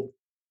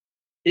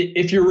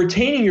if you're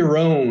retaining your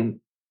own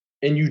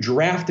and you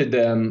drafted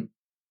them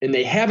and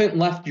they haven't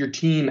left your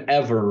team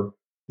ever,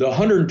 the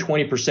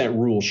 120%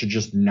 rule should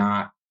just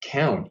not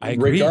count. I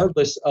agree.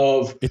 Regardless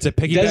of it's a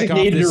piggyback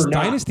off this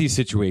dynasty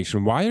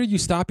situation. Why are you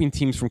stopping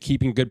teams from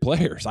keeping good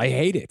players? I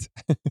hate it.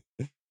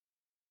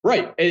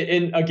 Right.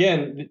 And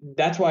again,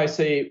 that's why I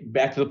say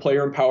back to the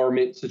player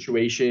empowerment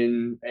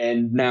situation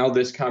and now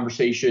this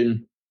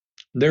conversation,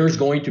 there's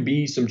going to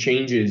be some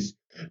changes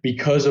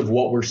because of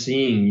what we're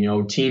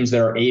seeing, teams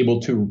that are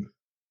able to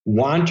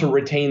want to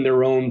retain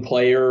their own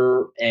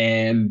player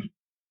and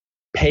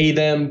pay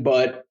them,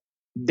 but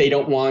they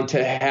don't want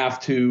to have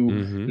to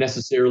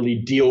necessarily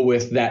deal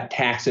with that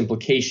tax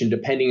implication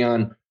depending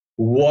on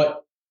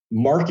what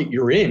market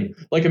you're in.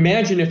 Like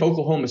imagine if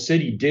Oklahoma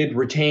City did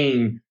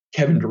retain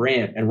Kevin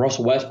Durant and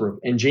Russell Westbrook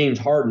and James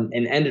Harden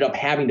and ended up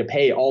having to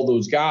pay all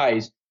those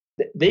guys.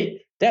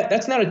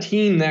 That's not a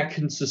team that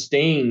can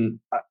sustain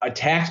a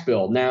tax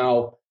bill.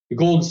 Now, the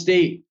Golden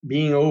State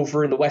being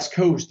over in the West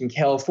Coast in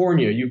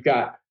California, you've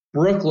got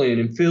Brooklyn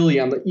and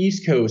Philly on the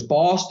East Coast,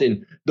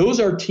 Boston.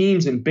 Those are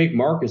teams in big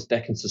markets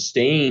that can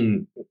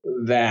sustain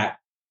that,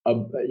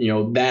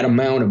 that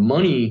amount of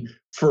money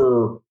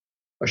for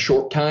a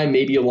short time,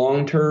 maybe a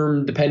long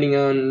term, depending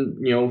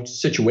on,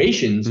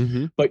 situations.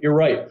 But you're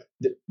right.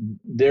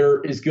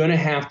 There is going to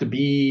have to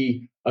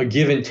be a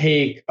give and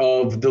take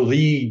of the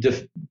league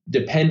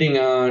depending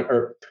on,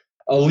 or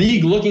a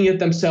league looking at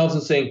themselves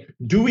and saying,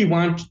 do we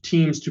want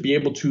teams to be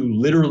able to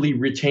literally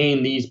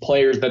retain these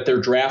players that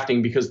they're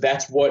drafting? Because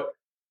that's what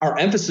our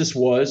emphasis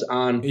was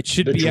on. It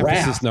should be draft.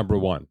 Emphasis number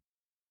one.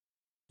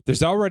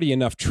 There's already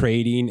enough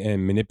trading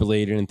and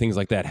manipulating and things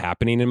like that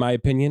happening, in my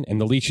opinion,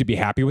 and the league should be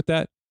happy with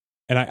that.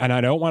 And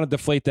I don't want to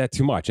deflate that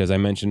too much, as I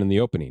mentioned in the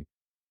opening,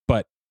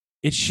 but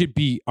it should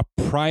be a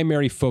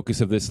primary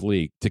focus of this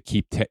league to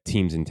keep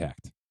teams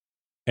intact.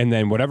 And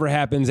then whatever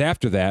happens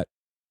after that,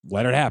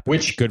 let it happen.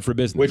 Which good for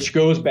business. Which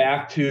goes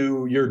back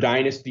to your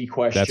dynasty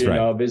question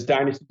of, is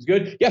dynasty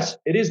good? Yes,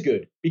 it is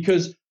good,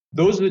 because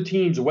those are the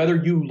teams, whether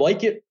you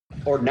like it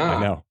or not.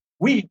 I know.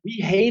 We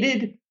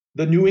hated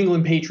the New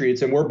England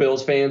Patriots, and we're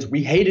Bills fans.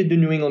 We hated the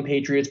New England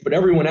Patriots, but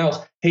everyone else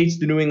hates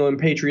the New England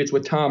Patriots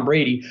with Tom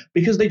Brady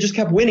because they just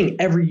kept winning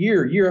every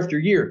year, year after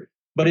year.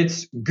 But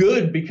it's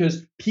good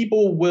because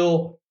people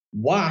will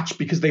watch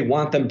because they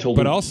want them to lose.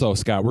 But also,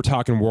 Scott, we're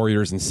talking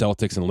Warriors and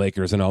Celtics and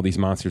Lakers and all these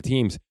monster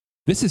teams.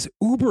 This is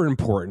uber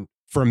important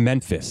for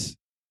Memphis,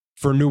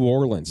 for New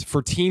Orleans,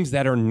 for teams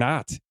that are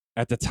not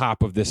at the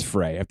top of this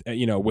fray,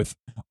 with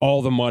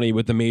all the money,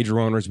 with the major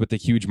owners, with the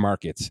huge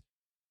markets.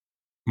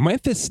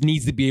 Memphis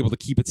needs to be able to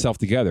keep itself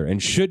together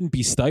and shouldn't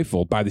be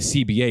stifled by the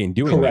CBA in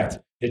doing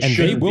that. And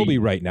they will be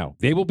right now.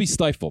 They will be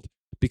stifled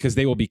because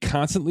they will be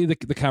constantly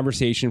the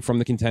conversation from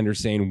the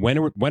contenders saying, when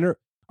are we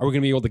going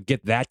to be able to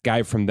get that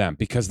guy from them?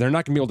 Because they're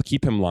not going to be able to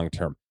keep him long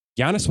term.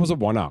 Giannis was a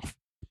one-off.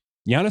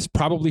 Giannis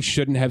probably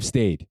shouldn't have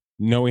stayed,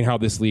 knowing how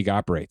this league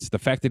operates. The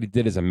fact that he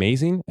did is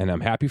amazing, and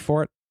I'm happy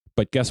for it.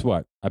 But guess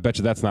what? I bet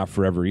you that's not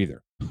forever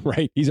either,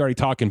 right? He's already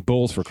talking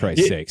Bulls, for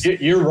Christ's sakes.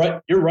 You're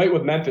right. You're right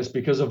with Memphis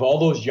because of all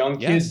those young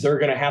kids. Yes. They're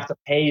going to have to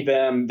pay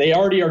them. They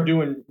already are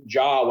doing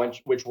Ja,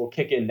 which will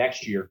kick in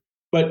next year.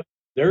 But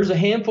there's a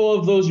handful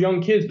of those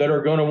young kids that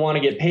are going to want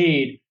to get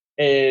paid.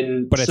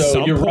 But at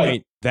some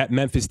point, that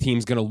Memphis team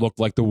is going to look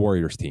like the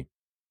Warriors team.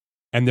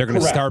 And they're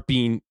going to start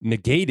being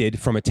negated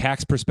from a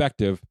tax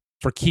perspective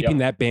for keeping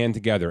that band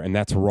together. And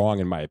that's wrong,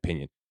 in my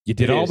opinion. You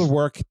did all the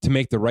work to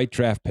make the right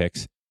draft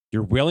picks.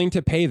 You're willing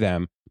to pay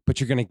them, but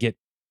you're going to get,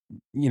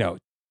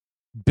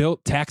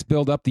 tax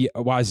build up the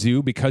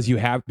wazoo because you've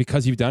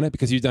done it,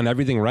 because you've done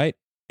everything right.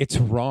 It's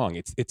wrong.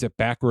 It's a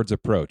backwards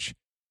approach.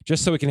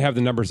 Just so we can have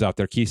the numbers out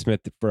there, Keith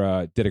Smith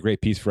did a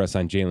great piece for us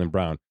on Jaylen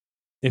Brown.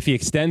 If he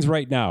extends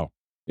right now,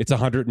 it's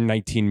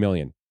 $119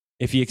 million.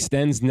 If he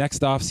extends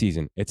next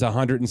offseason, it's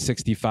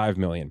 $165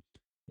 million.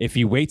 If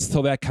he waits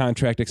till that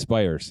contract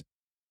expires,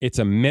 it's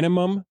a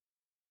minimum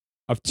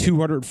of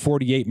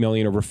 $248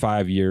 million over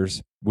 5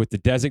 years, with the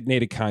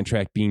designated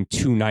contract being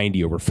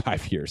 $290 over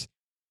 5 years.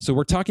 So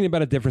we're talking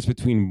about a difference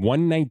between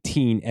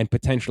 $119 and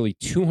potentially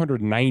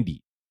 $290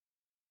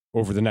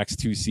 over the next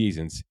 2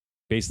 seasons,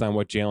 based on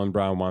what Jaylen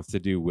Brown wants to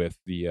do with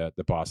the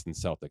Boston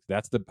Celtics.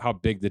 That's how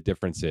big the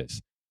difference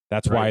is.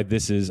 That's why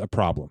this is a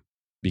problem,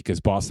 because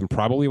Boston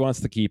probably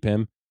wants to keep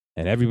him,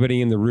 and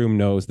everybody in the room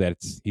knows that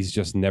he's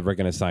just never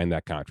going to sign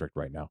that contract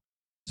right now.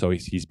 So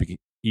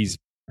he's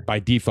by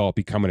default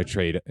becoming a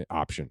trade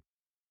option.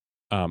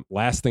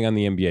 Last thing on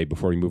the NBA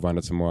before we move on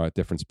to some more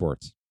different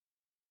sports.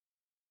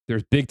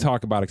 there's big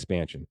talk about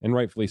expansion, and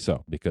rightfully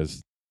so,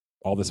 because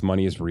all this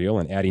money is real,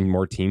 and adding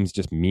more teams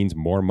just means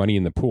more money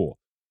in the pool.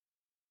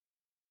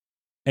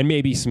 And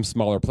maybe some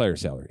smaller player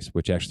salaries,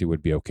 which actually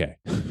would be okay,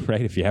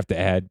 right? If you have to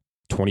add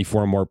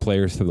 24 more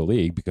players to the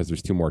league because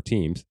there's 2 more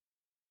teams,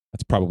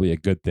 that's probably a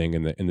good thing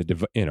in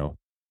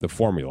the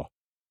formula.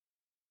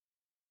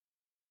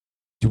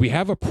 Do we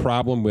have a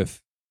problem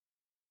with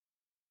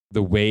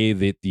the way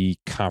that the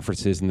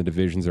conferences and the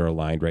divisions are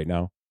aligned right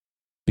now?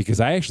 Because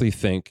I actually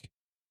think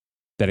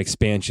that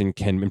expansion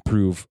can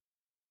improve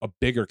a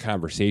bigger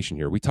conversation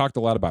here. We talked a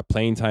lot about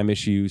playing time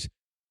issues,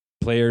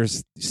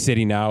 players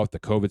sitting out. The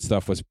COVID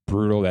stuff was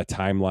brutal, that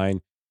timeline.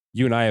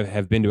 You and I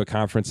have been to a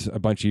conference a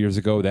bunch of years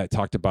ago that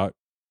talked about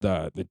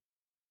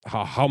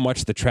how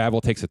much the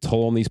travel takes a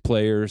toll on these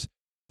players,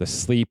 the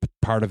sleep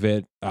part of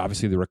it,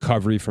 obviously the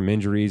recovery from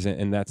injuries,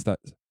 and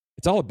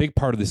it's all a big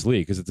part of this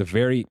league because it's a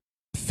very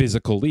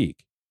physical league,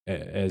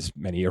 as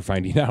many are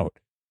finding out.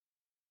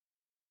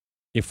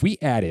 If we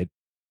added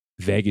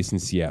Vegas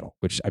and Seattle,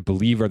 which I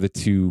believe are the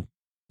 2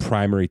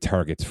 primary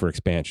targets for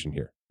expansion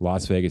here,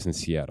 Las Vegas and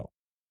Seattle,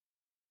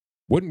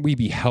 wouldn't we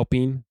be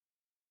helping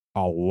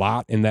a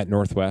lot in that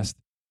Northwest?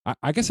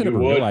 I guess I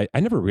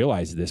never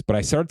realized this, but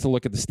I started to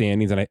look at the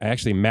standings, and I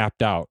actually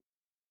mapped out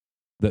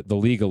the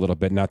league a little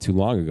bit not too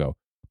long ago.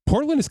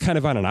 Portland is kind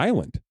of on an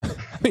island. I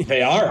mean,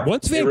 they are.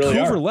 Once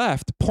Vancouver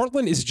left,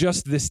 Portland is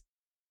just this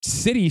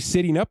city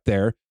sitting up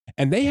there,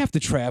 and they have to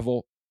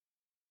travel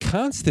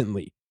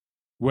constantly,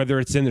 whether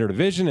it's in their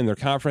division, in their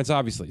conference,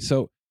 obviously.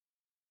 So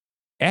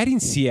adding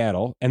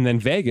Seattle and then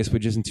Vegas,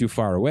 which isn't too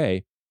far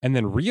away, and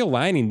then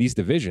realigning these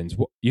divisions,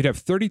 you'd have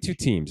 32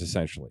 teams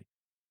essentially.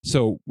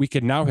 So we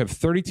could now have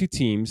 32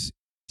 teams,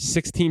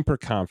 16 per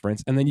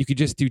conference, and then you could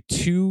just do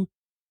 2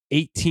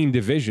 8-team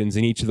divisions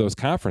in each of those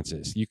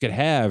conferences. You could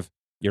have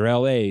your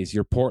LAs,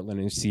 your Portland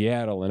and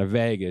Seattle and a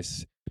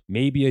Vegas,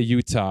 maybe a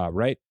Utah,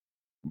 right?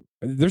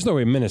 There's no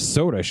way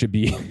Minnesota should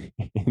be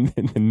in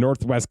the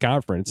Northwest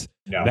Conference.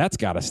 No. That's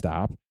got to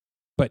stop.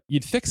 But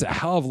you'd fix a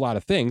hell of a lot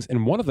of things,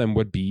 and one of them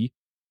would be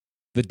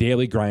the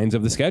daily grinds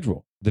of the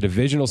schedule. The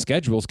divisional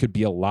schedules could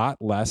be a lot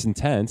less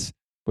intense,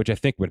 which I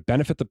think would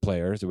benefit the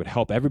players. It would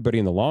help everybody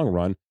in the long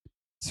run.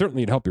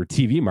 Certainly it'd help your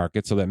TV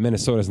market so that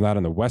Minnesota's not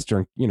in the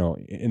Western,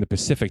 in the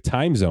Pacific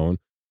time zone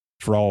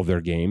for all of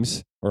their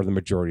games or the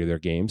majority of their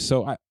games.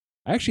 So I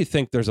actually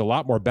think there's a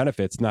lot more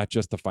benefits, not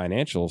just the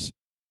financials,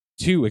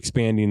 to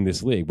expanding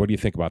this league. What do you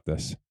think about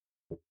this?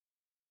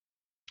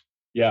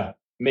 Yeah,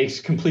 makes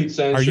complete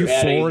sense. Are you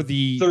for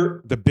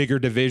the bigger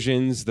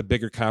divisions, the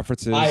bigger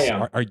conferences? I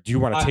am. Do you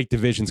want to take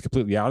divisions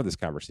completely out of this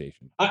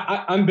conversation?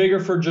 I'm bigger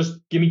for just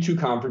give me 2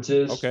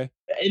 conferences. Okay.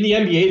 In the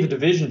NBA, the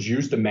divisions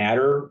used to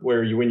matter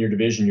where you win your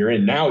division you're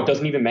in. Now it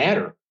doesn't even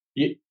matter.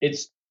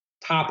 It's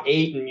top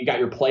 8 and you got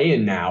your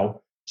play-in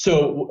now.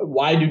 So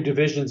why do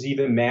divisions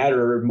even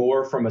matter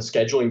more from a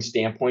scheduling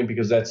standpoint?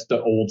 Because that's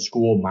the old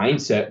school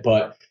mindset.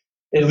 But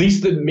at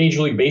least the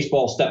Major League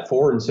Baseball stepped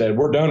forward and said,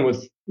 we're done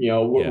with,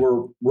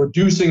 we're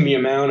reducing the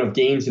amount of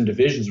games and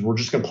divisions. We're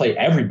just going to play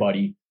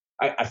everybody.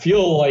 I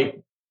feel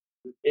like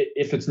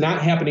if it's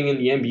not happening in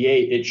the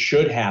NBA, it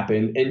should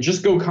happen, and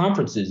just go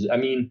conferences. I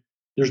mean,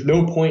 there's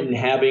no point in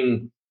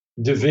having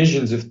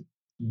divisions if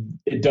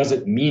it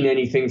doesn't mean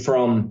anything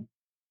from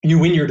you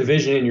win your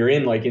division and you're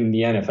in, like in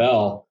the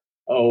NFL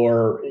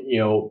or,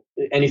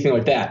 anything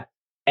like that.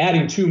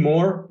 Adding 2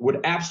 more would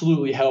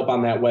absolutely help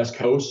on that West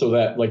Coast so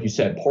that, like you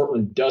said,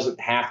 Portland doesn't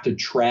have to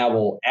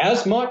travel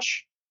as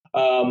much.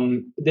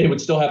 They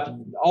would still have to,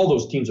 all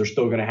those teams are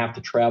still going to have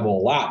to travel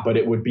a lot, but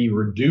it would be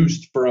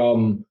reduced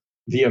from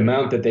the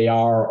amount that they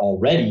are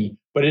already,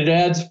 but it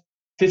adds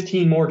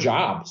 15 more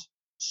jobs.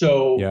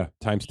 So yeah,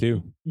 times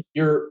 2.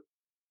 Your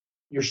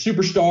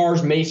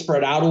superstars may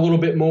spread out a little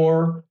bit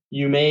more.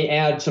 You may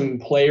add some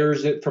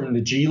players from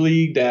the G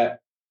League that,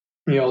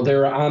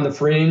 they're on the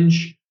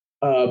fringe.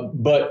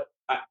 But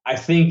I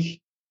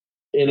think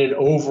in an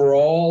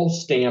overall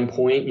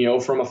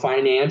standpoint, from a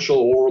financial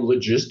or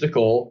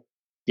logistical,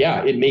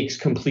 yeah, it makes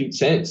complete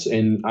sense.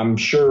 And I'm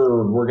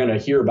sure we're going to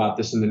hear about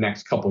this in the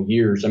next couple of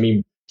years. I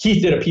mean,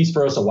 Keith did a piece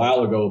for us a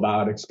while ago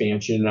about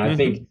expansion. And I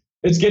think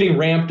it's getting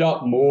ramped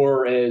up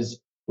more as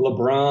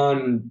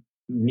LeBron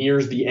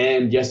nears the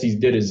end. Yes, he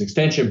did his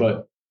extension,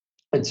 but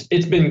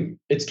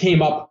it's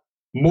came up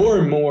more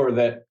and more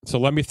that. So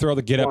let me throw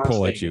the get up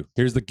poll at you.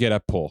 Here's the get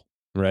up poll,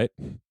 right?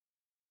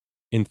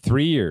 In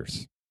 3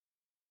 years,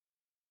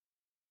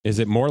 is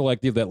it more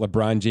likely that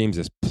LeBron James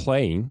is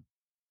playing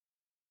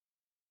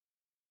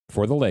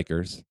for the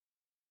Lakers,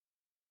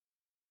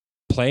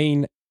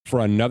 playing for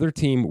another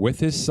team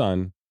with his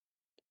son,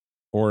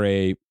 or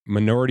a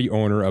minority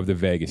owner of the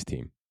Vegas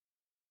team?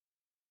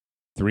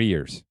 3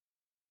 years.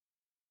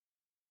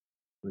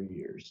 3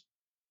 years.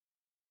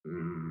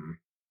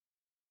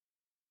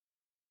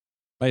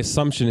 My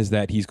assumption is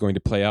that he's going to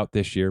play out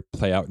this year,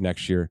 play out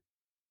next year,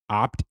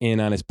 opt in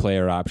on his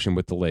player option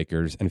with the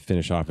Lakers, and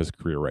finish off his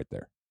career right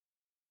there.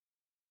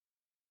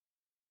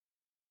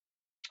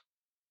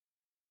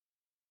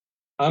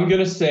 I'm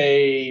going to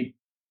say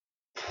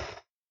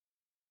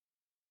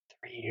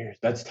 3 years.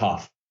 That's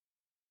tough.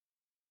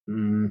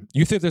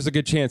 You think there's a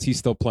good chance he's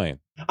still playing?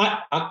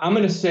 I'm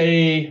going to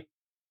say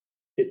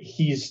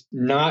he's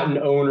not an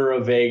owner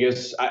of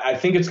Vegas. I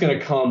think it's going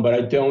to come, but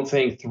I don't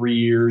think 3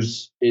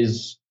 years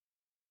is.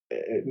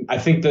 I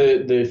think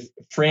the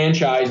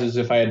franchises,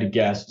 if I had to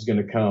guess, is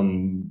going to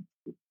come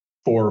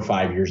 4 or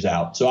 5 years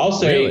out. So I'll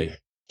say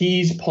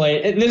he's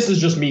playing. And this is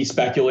just me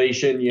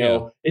speculation. You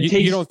know,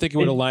 you don't think it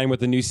would align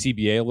with the new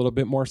CBA a little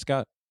bit more,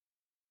 Scott?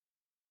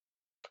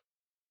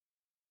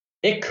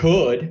 It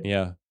could.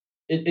 Yeah.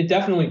 It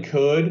definitely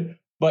could,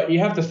 but you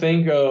have to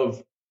think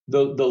of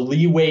the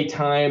leeway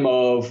time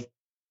of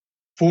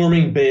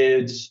forming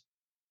bids,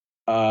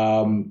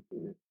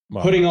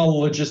 putting all the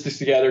logistics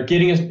together,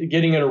 getting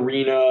an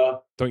arena.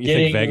 Don't you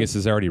think Vegas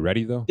is already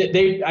ready though?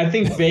 I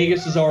think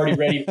Vegas is already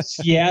ready.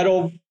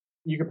 Seattle,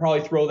 you could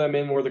probably throw them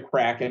in where the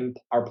Kraken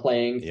are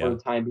playing for the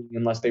time being,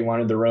 unless they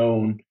wanted their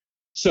own.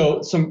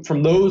 So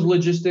from those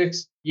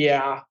logistics,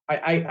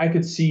 I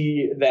could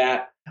see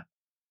that.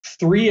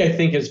 3, I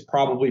think, is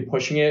probably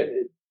pushing it.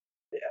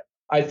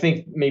 I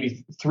think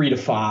maybe 3 to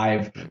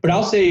 5. But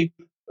I'll say,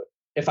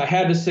 if I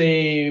had to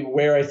say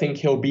where I think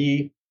he'll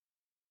be.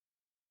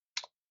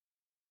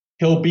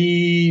 Can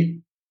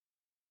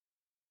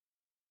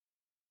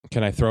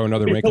I throw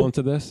another wrinkle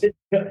into this?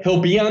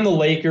 He'll be on the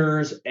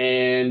Lakers,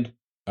 and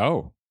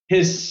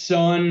his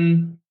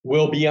son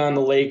will be on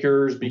the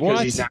Lakers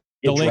because he's not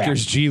the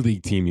Lakers G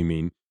League team. You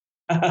mean?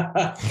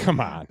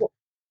 Come on.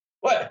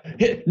 What?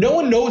 No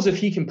one knows if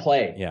he can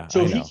play. Yeah.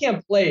 So if he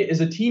can't play,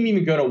 is a team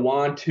even going to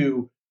want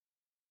to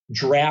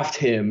draft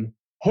him,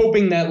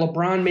 hoping that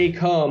LeBron may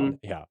come?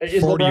 Yeah.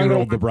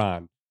 40-year-old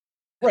LeBron.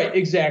 Right.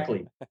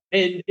 Exactly.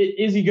 And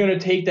is he going to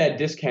take that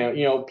discount?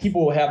 You know,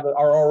 people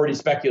are already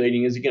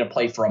speculating: is he going to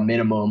play for a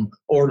minimum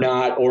or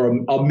not,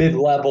 or a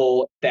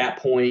mid-level at that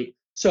point?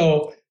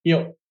 So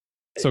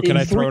So can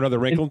I throw another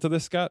wrinkle into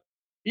this, Scott?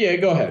 Yeah.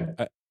 Go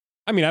ahead.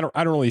 I mean, I don't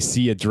really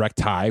see a direct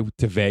tie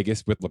to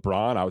Vegas with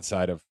LeBron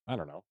outside of, I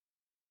don't know.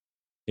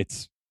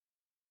 It's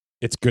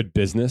good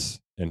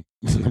business, and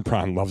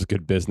LeBron loves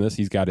good business.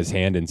 He's got his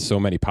hand in so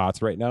many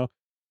pots right now,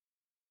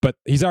 but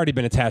he's already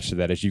been attached to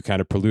that, as you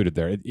kind of preluded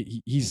there.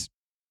 He's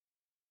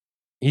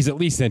at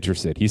least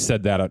interested. He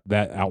said that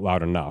out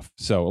loud enough.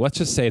 So let's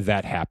just say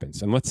that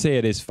happens, and let's say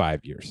it is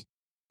 5 years,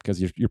 because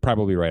you're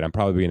probably right. I'm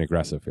probably being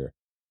aggressive here.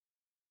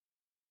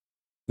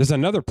 There's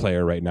another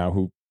player right now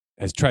who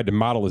has tried to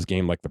model his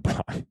game like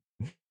LeBron,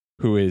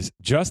 who is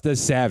just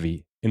as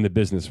savvy in the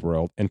business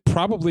world and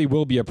probably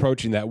will be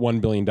approaching that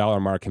 $1 billion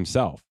mark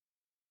himself,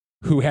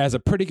 who has a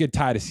pretty good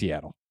tie to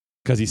Seattle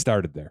because he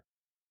started there.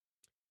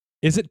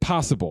 Is it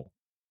possible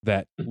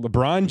that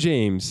LeBron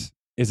James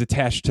is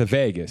attached to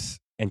Vegas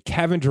and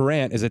Kevin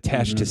Durant is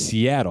attached to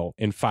Seattle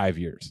in 5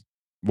 years?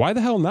 Why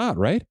the hell not,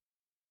 right?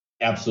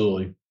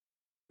 Absolutely.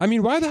 I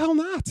mean, why the hell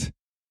not?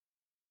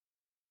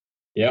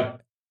 Yeah.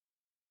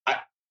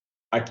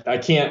 I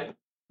can't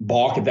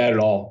balk at that at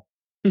all.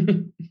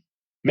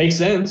 Makes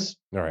sense.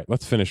 All right,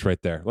 let's finish right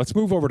there. Let's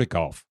move over to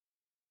golf.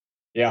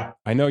 Yeah.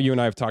 I know you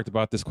and I have talked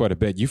about this quite a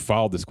bit. You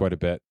followed this quite a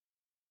bit.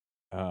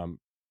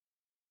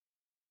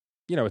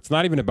 It's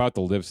not even about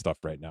the live stuff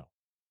right now,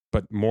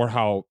 but more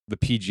how the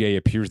PGA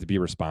appears to be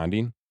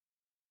responding.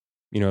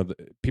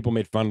 People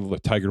made fun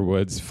of Tiger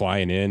Woods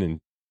flying in and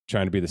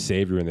trying to be the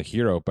savior and the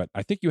hero, but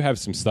I think you have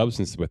some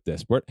substance with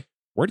this.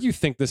 Where do you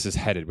think this is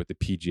headed with the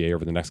PGA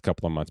over the next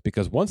couple of months?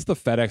 Because once the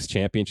FedEx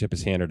Championship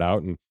is handed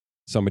out and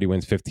somebody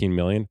wins $15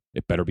 million,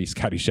 it better be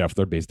Scottie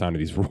Scheffler based on how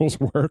these rules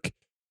work.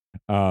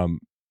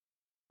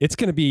 It's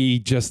going to be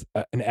just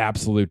an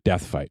absolute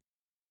death fight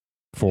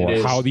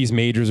for how these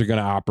majors are going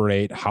to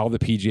operate, how the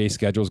PGA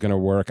schedule is going to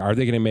work. Are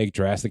they going to make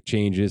drastic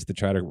changes to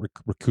try to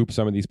recoup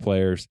some of these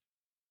players?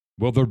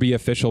 Will there be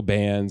official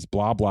bans?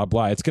 Blah, blah,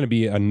 blah. It's going to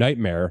be a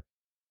nightmare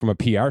from a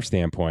PR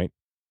standpoint,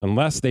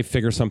 unless they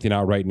figure something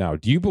out right now.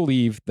 Do you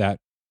believe that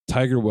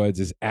Tiger Woods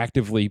is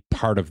actively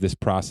part of this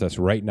process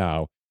right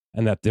now,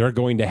 and that they're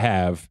going to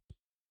have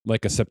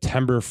like a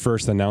September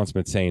 1st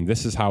announcement saying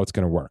this is how it's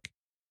going to work?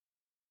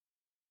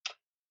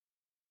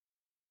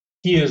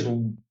 He is,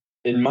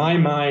 in my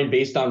mind,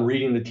 based on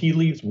reading the tea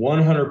leaves,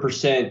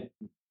 100%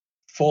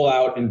 full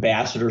out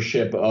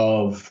ambassadorship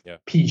of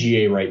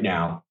PGA right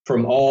now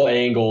from all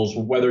angles.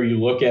 Whether you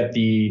look at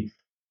the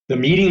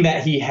meeting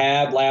that he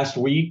had last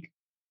week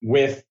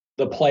with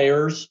the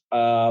players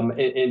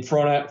in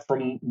front of,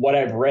 from what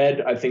I've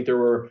read, I think there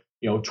were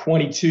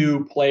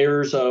 22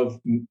 players of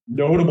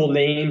notable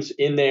names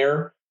in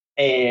there,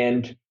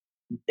 and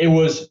it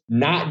was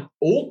not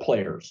old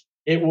players.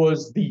 It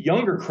was the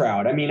younger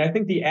crowd. I mean, I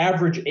think the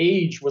average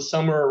age was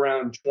somewhere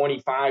around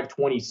 25,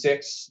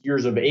 26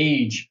 years of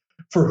age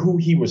for who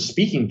he was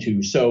speaking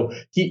to. So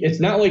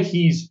it's not like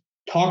he's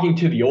talking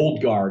to the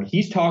old guard.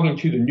 He's talking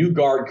to the new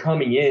guard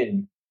coming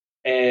in.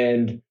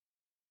 And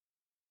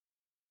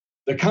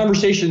the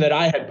conversation that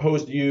I had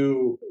posed to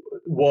you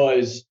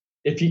was,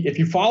 if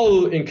you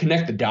follow and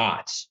connect the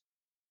dots,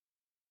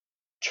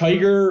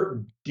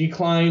 Tiger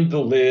declined the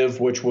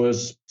live, which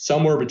was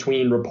somewhere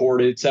between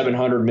reported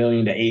 $700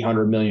 million to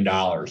 $800 million.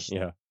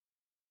 Yeah.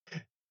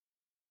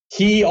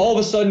 he all of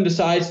a sudden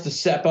decides to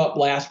step up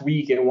last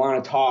week and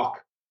want to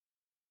talk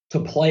to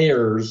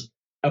players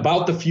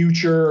about the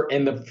future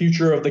and the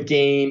future of the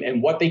game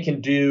and what they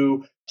can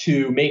do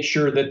to make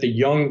sure that the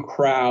young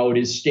crowd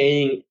is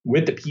staying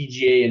with the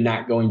PGA and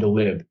not going to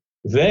live.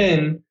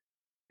 Then,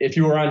 if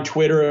you were on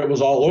Twitter, it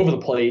was all over the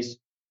place.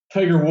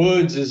 Tiger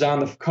Woods is on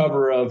the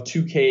cover of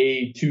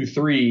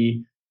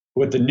 2K23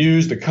 with the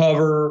news, the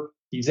cover.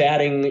 He's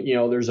adding,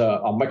 there's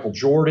a Michael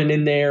Jordan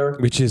in there.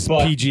 Which is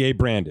PGA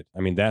branded. I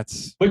mean,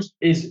 which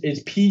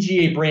is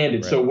PGA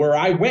branded. Right. So where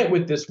I went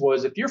with this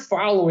was, if you're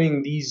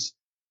following these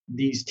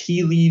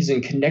tea leaves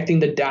and connecting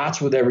the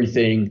dots with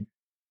everything,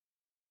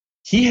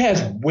 he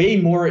has way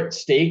more at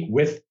stake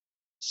with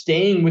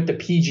staying with the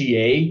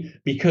PGA,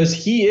 because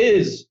he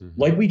is,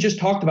 like we just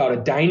talked about, a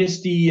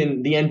dynasty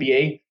in the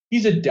NBA.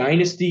 He's a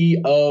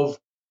dynasty of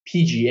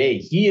PGA.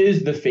 He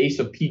is the face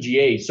of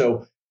PGA.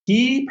 So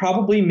he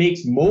probably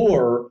makes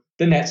more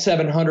than that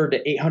 $700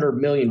 to $800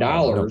 million.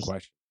 No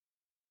question.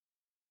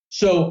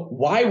 So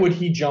why would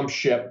he jump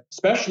ship,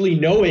 especially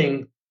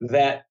knowing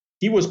that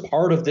he was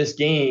part of this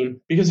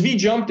game? Because if he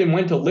jumped and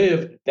went to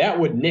live, that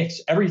would nix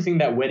everything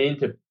that went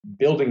into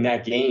building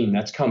that game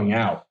that's coming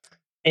out.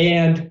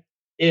 And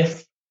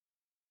if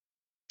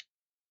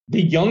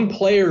the young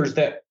players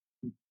that,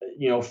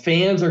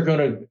 fans are going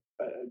to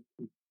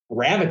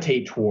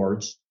gravitate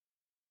towards,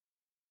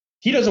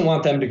 he doesn't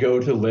want them to go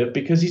to live,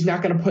 because he's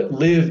not going to put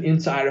live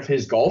inside of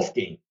his golf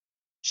game.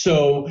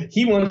 So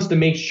he wants to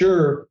make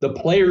sure the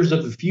players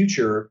of the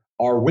future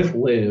are with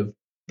live,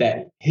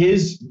 that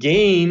his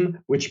game,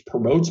 which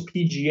promotes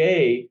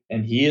PGA,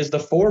 and he is the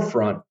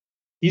forefront,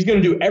 he's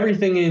going to do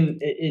everything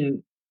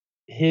in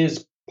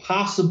his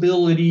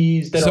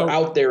possibilities that are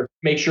out there to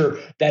make sure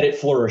that it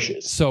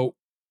flourishes. So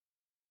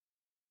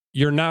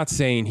you're not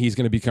saying he's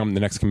going to become the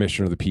next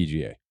commissioner of the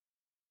PGA?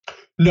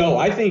 No,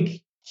 I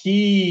think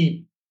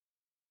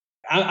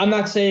I'm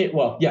not saying,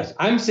 well, yes,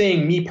 I'm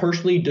saying me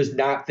personally does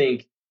not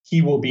think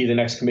he will be the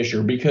next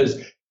commissioner,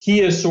 because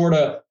he is sort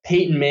of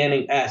Peyton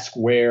Manning-esque,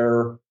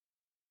 where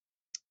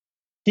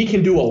he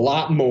can do a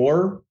lot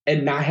more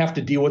and not have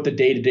to deal with the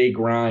day-to-day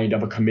grind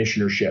of a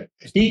commissionership.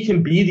 He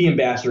can be the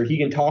ambassador. He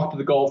can talk to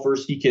the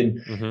golfers. He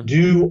can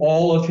do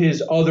all of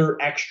his other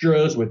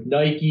extras with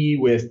Nike,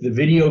 with the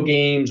video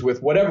games,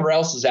 with whatever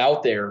else is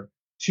out there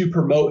to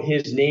promote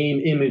his name,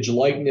 image,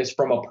 likeness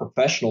from a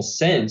professional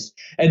sense,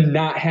 and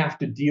not have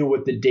to deal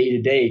with the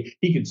day-to-day.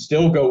 He could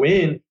still go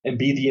in and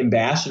be the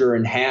ambassador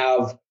and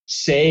have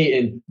say,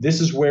 and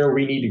this is where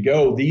we need to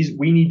go.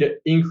 We need to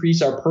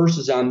increase our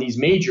purses on these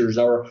majors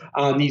or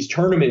on these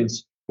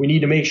tournaments. We need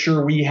to make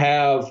sure we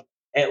have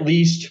at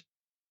least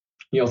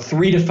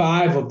 3 to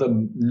 5 of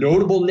the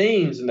notable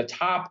names in the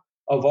top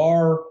of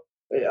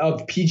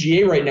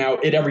PGA right now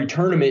at every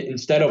tournament,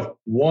 instead of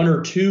 1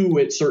 or 2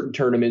 at certain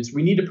tournaments.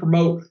 We need to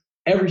promote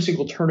every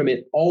single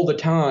tournament all the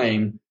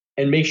time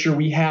and make sure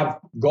we have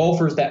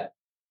golfers that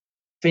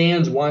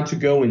fans want to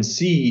go and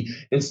see,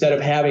 instead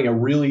of having a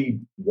really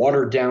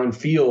watered down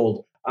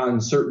field on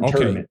certain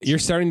tournaments. You're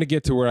starting to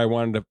get to where I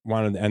wanted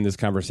to end this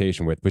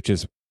conversation with, which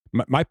is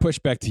my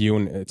pushback to you,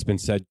 and it's been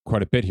said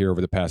quite a bit here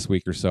over the past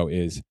week or so,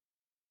 is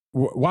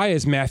why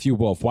is Matthew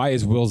Wolff, why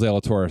is Will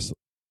Zalatoris,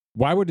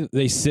 why would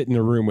they sit in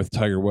a room with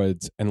Tiger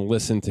Woods and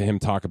listen to him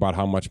talk about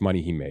how much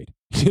money he made?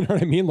 You know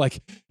what I mean?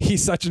 Like,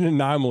 he's such an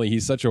anomaly.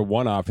 He's such a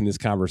one-off in this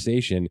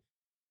conversation.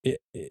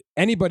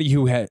 Anybody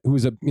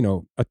who's a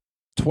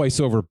twice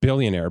over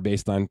billionaire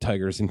based on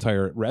Tiger's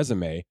entire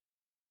resume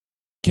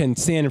can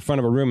stand in front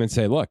of a room and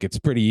say, look, it's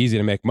pretty easy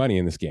to make money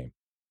in this game.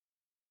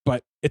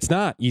 But it's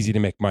not easy to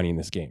make money in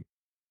this game.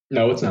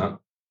 No, it's not.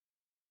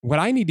 What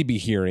I need to be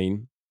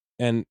hearing,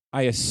 and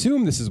I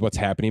assume this is what's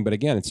happening, but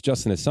again, it's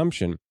just an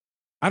assumption.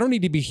 I don't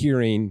need to be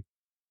hearing,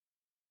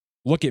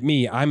 look at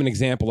me, I'm an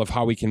example of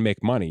how we can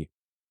make money.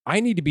 I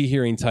need to be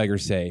hearing Tiger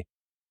say,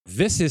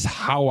 this is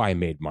how I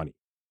made money.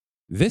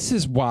 This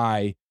is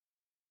why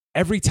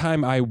every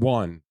time I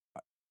won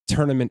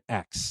tournament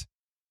X,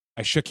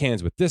 I shook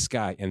hands with this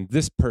guy and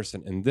this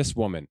person and this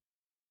woman.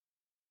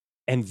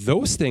 And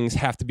those things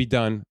have to be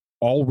done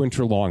all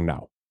winter long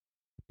now,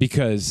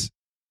 because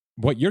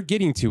what you're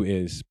getting to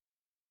is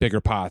bigger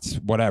pots,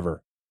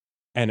 whatever,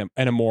 and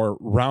a more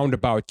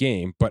roundabout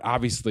game. But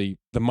obviously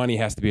the money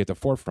has to be at the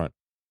forefront.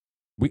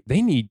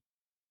 They need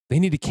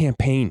a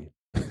campaign.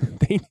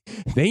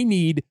 they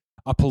need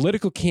a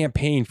political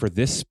campaign for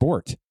this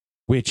sport,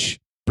 which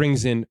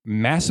brings in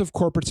massive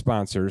corporate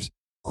sponsors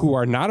who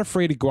are not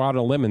afraid to go out on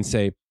a limb and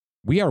say,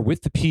 we are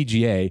with the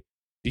PGA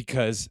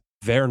because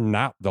they're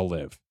not the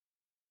live.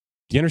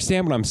 Do you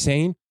understand what I'm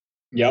saying?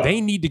 Yeah.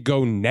 They need to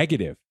go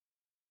negative.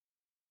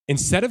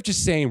 Instead of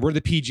just saying, we're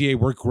the PGA,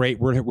 we're great,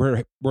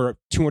 we're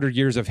 200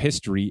 years of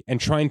history, and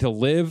trying to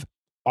live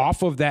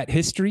off of that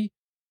history,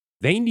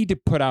 they need to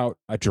put out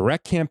a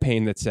direct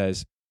campaign that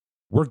says,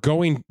 we're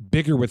going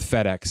bigger with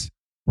FedEx.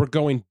 We're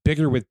going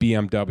bigger with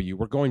BMW.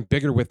 We're going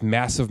bigger with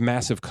massive,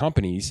 massive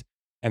companies.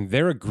 And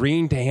they're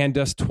agreeing to hand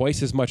us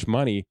twice as much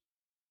money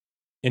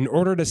in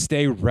order to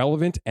stay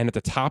relevant and at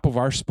the top of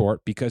our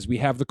sport, because we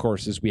have the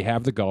courses, we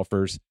have the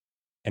golfers,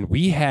 And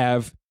we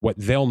have what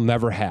they'll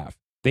never have.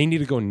 They need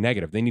to go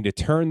negative. They need to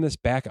turn this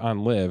back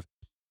on LIV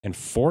and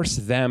force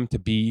them to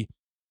be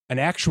an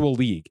actual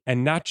league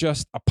and not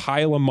just a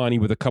pile of money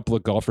with a couple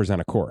of golfers on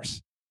a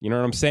course. You know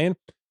what I'm saying?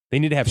 They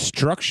need to have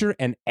structure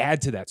and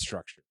add to that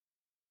structure.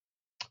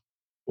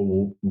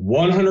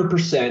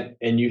 100%.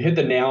 And you hit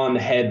the nail on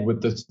the head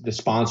with the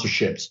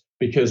sponsorships,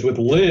 because with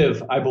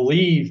LIV, I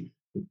believe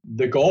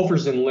the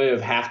golfers in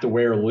LIV have to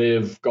wear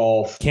LIV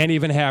golf. Can't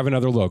even have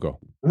another logo.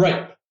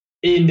 Right.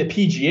 In the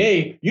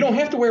PGA, you don't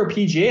have to wear a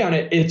PGA on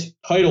it. It's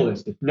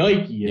Titleist, it's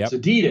Nike, it's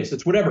Adidas,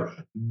 it's whatever.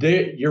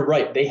 You're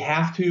right. They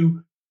have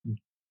to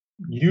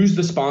use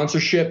the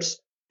sponsorships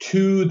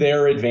to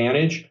their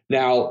advantage.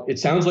 Now, it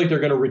sounds like they're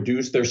going to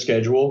reduce their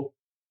schedule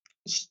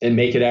and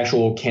make it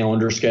actual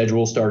calendar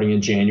schedule starting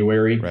in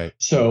January. Right.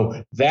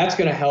 So that's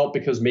going to help,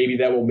 because maybe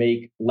that will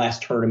make less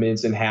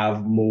tournaments and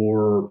have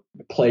more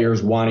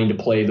players wanting to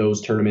play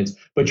those tournaments.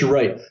 But you're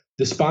right.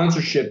 The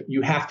sponsorship,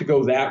 you have to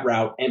go that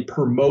route and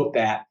promote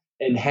that,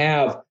 and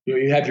have,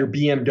 you have your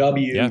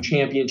BMW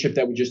championship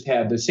that we just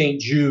had, the St.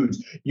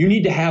 Jude's. You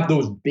need to have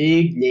those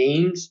big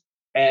names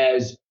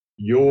as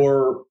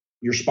your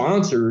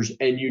sponsors,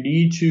 and you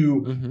need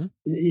to,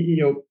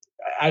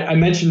 I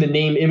mentioned the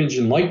name, image,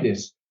 and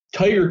likeness.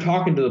 Tiger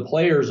talking to the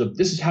players of,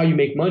 this is how you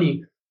make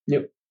money.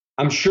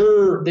 I'm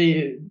sure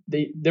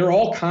they're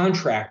all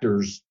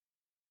contractors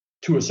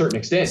to a certain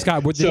extent.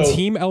 Scott, would the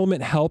team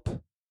element help?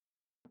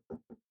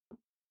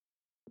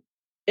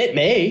 It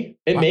may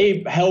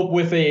help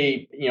with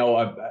you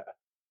know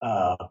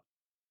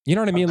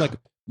what I mean?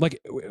 Like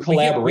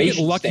collaboration. We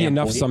get lucky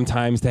enough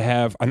sometimes to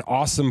have an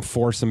awesome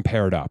foursome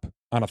paired up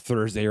on a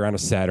Thursday or on a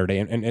Saturday,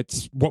 and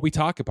it's what we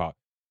talk about.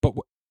 But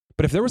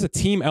if there was a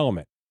team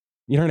element,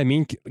 you know what I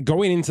mean,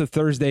 going into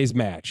Thursday's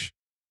match,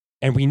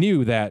 and we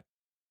knew that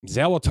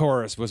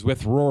Zalatoris was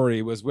with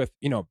Rory, was with,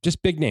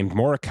 just big names,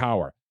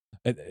 Morikawa.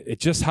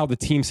 It's just how the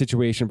team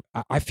situation,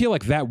 I feel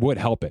like that would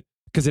help it,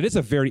 because it is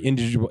a very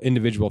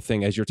individual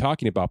thing, as you're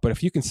talking about. But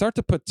if you can start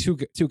to put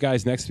two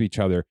guys next to each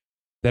other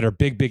that are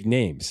big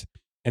names,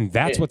 and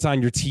that's what's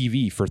on your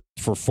TV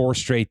for 4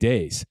 straight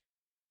days,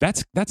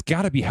 that's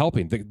got to be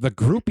helping. The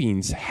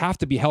groupings have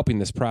to be helping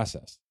this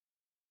process.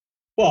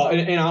 Well,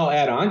 and I'll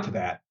add on to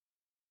that.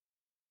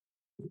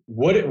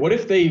 What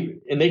if they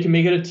can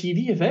make it a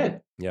TV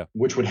event? Yeah,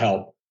 which would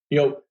help.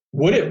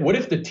 What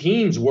if the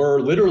teams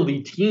were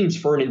literally teams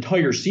for an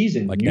entire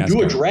season? Like you NASCAR.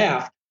 Do a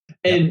draft,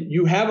 and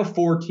you have a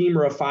 4-team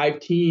or a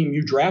 5-team.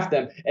 You draft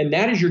them, and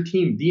that is your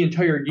team the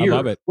entire year. I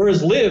love it.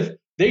 Whereas LIV,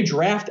 they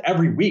draft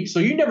every week, so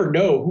you never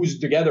know who's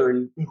together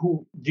and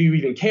who do you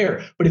even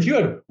care. But if you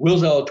had Will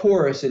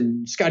Zalatoris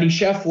and Scotty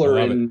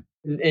Scheffler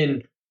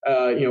and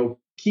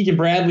Keegan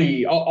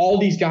Bradley, all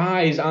these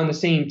guys on the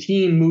same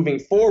team moving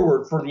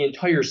forward for the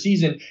entire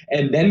season,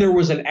 and then there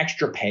was an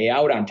extra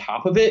payout on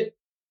top of it,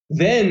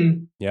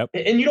 then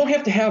and you don't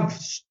have to have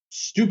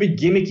stupid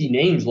gimmicky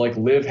names like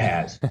LIV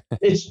has.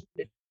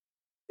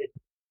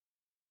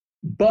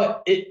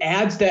 But it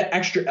adds that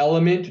extra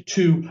element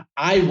to,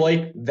 I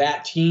like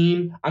that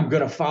team, I'm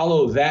going to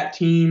follow that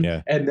team,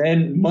 and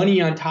then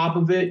money on top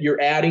of it,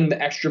 you're adding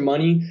the extra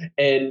money,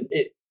 and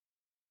it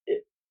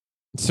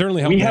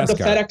certainly helps. We have the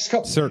FedEx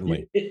Cup.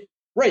 Certainly.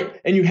 Right.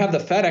 And you have the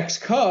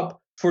FedEx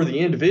Cup for the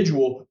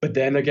individual, but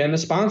then again, the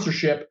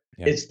sponsorship,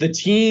 it's the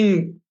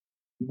team,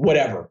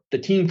 whatever, the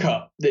team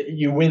cup that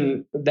you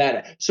win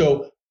that.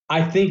 So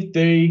I think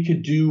they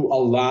could do a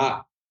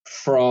lot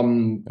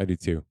from I do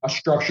too. A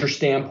structure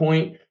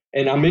standpoint.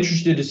 And I'm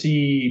interested to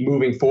see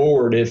moving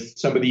forward if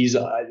some of these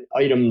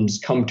items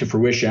come to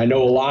fruition. I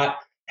know a lot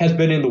has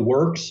been in the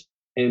works,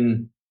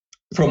 and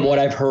from what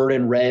I've heard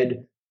and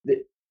read,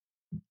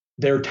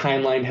 their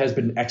timeline has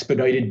been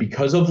expedited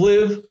because of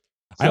LIV. So,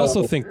 I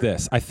also think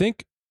this. I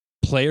think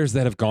players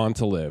that have gone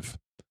to LIV,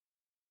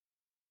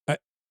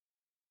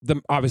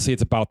 obviously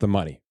it's about the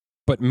money,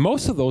 but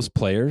most of those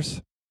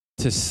players,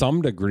 to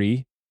some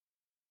degree,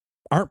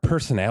 aren't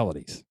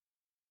personalities.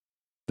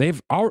 They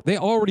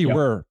already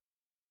were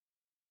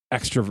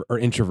extrovert or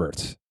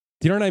introverts.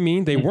 Do you know what I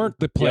mean? They weren't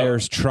the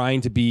players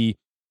trying to be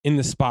in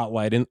the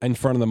spotlight, in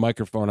front of the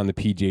microphone on the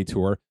PGA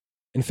Tour.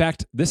 In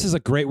fact, this is a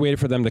great way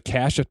for them to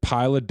cash a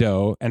pile of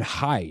dough and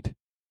hide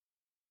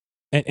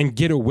and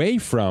get away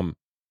from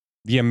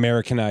the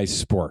Americanized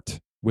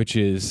sport, which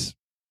is,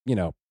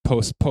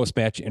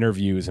 post-match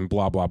interviews and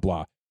blah, blah,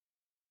 blah.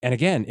 And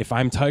again, if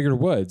I'm Tiger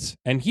Woods,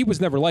 and he was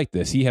never like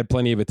this, he had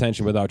plenty of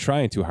attention without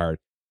trying too hard.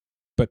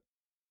 But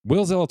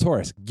Will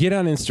Zalatoris, get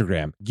on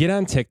Instagram, get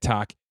on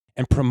TikTok,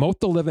 and promote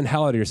the living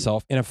hell out of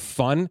yourself in a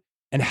fun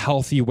and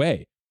healthy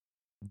way.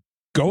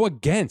 Go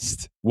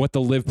against what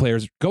the LIV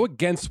players, go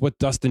against what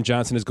Dustin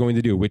Johnson is going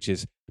to do, which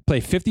is play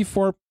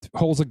 54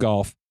 holes of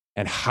golf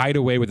and hide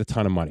away with a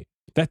ton of money.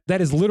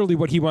 That is literally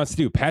what he wants to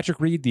do. Patrick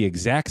Reed, the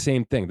exact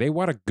same thing. They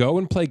want to go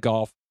and play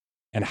golf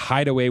and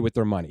hide away with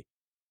their money.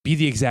 Be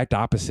the exact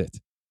opposite.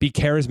 Be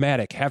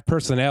charismatic, have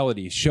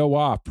personality, show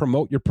off,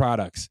 promote your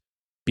products,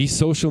 be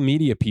social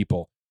media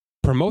people.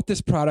 Promote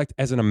this product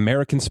as an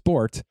American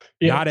sport,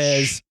 not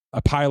as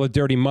a pile of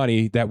dirty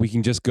money that we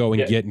can just go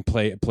and get and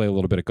play a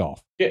little bit of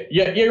golf.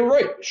 Yeah, you're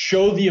right.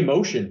 Show the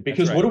emotion,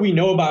 because what do we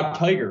know about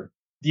Tiger?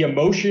 The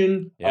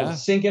emotion of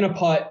sinking a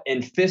putt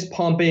and fist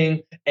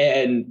pumping,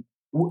 and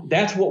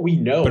that's what we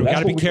know. But we got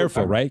to be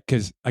careful, right?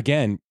 Because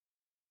again,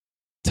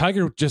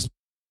 Tiger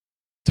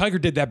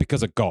did that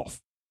because of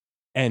golf.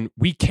 And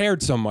we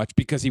cared so much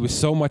because he was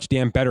so much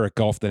damn better at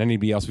golf than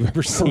anybody else we've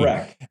ever seen.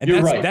 Correct. And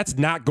that's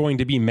not going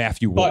to be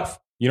Matthew Wolff.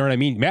 You know what I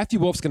mean? Matthew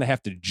Wolff's going to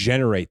have to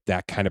generate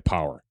that kind of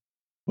power.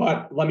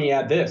 But let me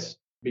add this,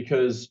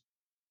 because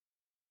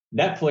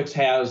Netflix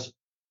has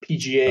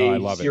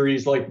PGA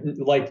series like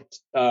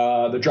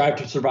the Drive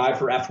to Survive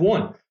for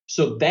F1.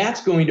 So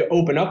that's going to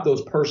open up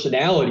those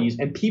personalities,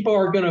 and people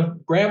are going to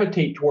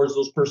gravitate towards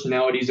those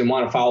personalities and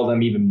want to follow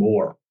them even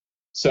more.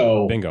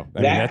 So bingo.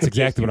 I mean, that's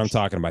exactly what I'm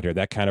talking about here.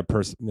 That kind of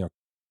person,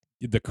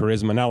 the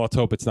charisma. Now let's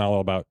hope it's not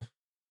all about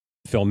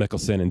Phil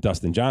Mickelson and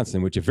Dustin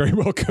Johnson, which it very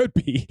well could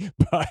be,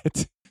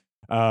 but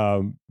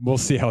we'll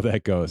see how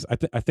that goes.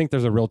 I think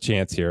there's a real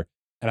chance here.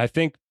 And I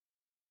think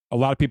a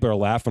lot of people are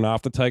laughing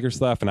off the Tiger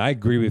stuff. And I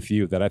agree with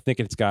you that I think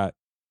it's got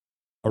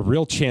a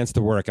real chance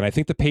to work. And I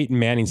think the Peyton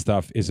Manning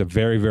stuff is a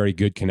very, very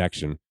good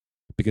connection,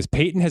 because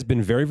Peyton has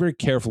been very, very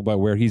careful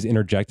about where he's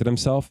interjected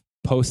himself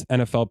post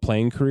NFL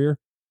playing career.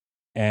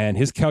 And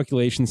his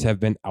calculations have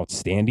been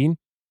outstanding.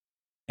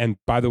 And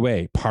by the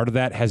way, part of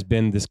that has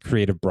been this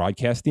creative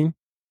broadcasting.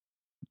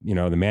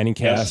 The Manning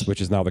cast,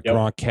 which is now the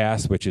Gronk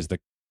cast, which is the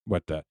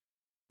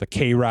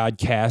K-Rod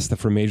cast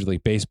for Major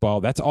League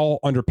Baseball. That's all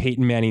under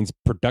Peyton Manning's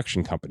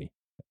production company,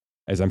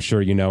 as I'm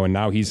sure you know. And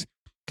now he's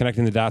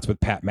connecting the dots with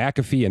Pat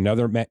McAfee,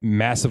 another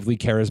massively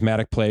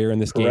charismatic player in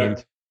this game.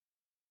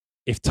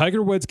 If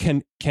Tiger Woods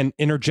can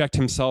interject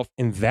himself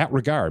in that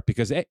regard,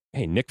 because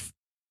hey, Nick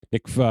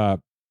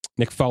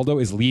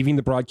Faldo is leaving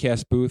the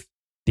broadcast booth.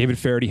 David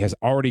Faraday has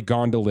already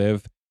gone to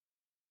live.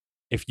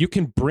 If you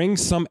can bring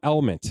some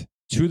element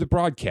to the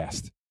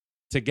broadcast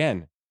to,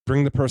 again,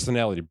 bring the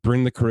personality,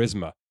 bring the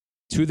charisma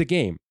to the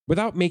game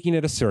without making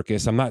it a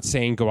circus. I'm not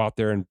saying go out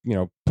there and,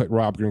 put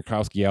Rob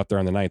Gronkowski out there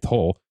on the ninth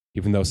hole,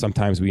 even though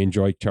sometimes we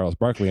enjoy Charles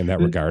Barkley in that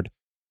regard.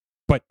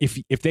 But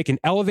if they can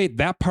elevate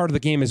that part of the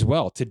game as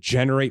well to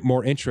generate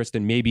more interest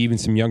and maybe even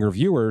some younger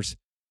viewers,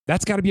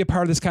 that's got to be a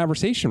part of this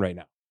conversation right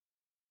now.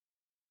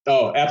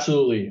 Oh,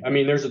 absolutely. I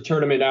mean, there's a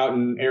tournament out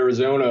in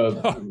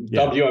Arizona,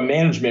 WM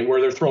Management,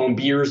 where they're throwing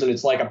beers and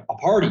it's like a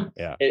party.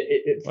 Yeah.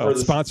 It's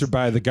sponsored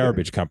by the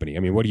garbage company. I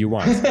mean, what do you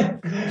want?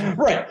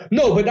 Right.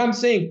 No, but I'm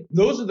saying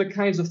those are the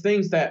kinds of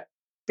things that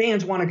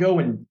fans want to go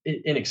and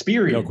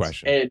experience. No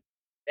question.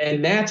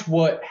 And that's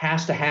what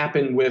has to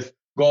happen with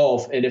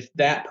golf. And if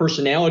that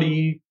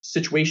personality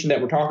situation that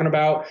we're talking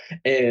about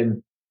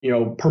and,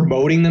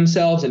 promoting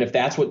themselves, and if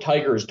that's what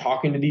Tiger is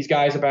talking to these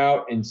guys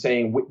about and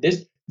saying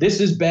this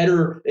is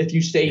better if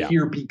you stay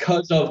here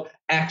because of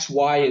X,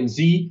 Y, and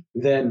Z,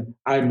 then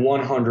I'm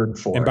 100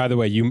 for it. And by the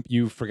way,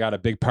 you forgot a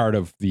big part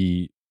of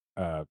the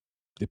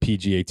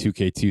PGA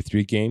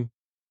 2K23 game,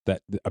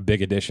 that a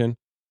big addition.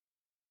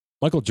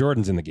 Michael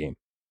Jordan's in the game.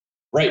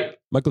 Right.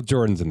 Michael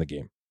Jordan's in the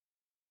game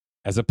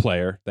as a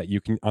player that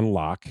you can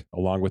unlock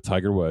along with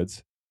Tiger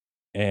Woods.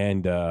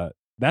 And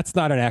that's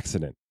not an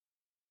accident.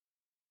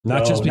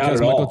 Not just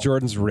because Michael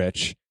Jordan's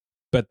rich,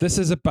 but this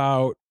is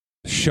about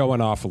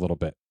showing off a little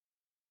bit.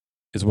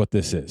 Is what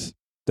this is.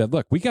 That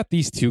look, we got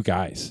these two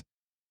guys.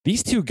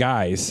 These two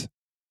guys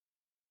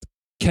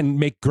can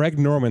make Greg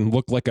Norman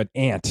look like an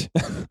ant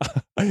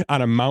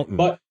on a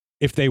mountain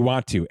if they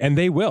want to, and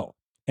they will.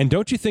 And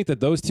don't you think that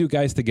those two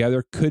guys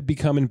together could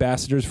become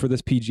ambassadors for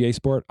this PGA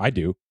sport? I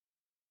do.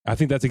 I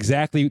think that's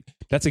exactly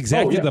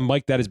the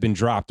mic that has been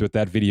dropped with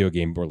that video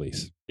game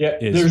release.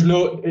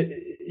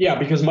 Yeah,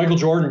 because Michael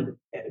Jordan,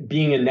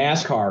 being in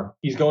NASCAR,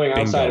 he's going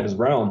outside of his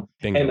realm.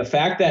 Bingo. And the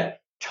fact that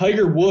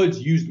Tiger Woods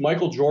used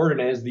Michael Jordan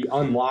as the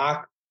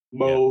unlock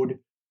mode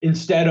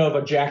instead of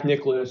a Jack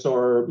Nicklaus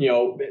or,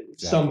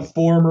 some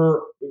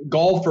former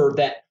golfer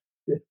that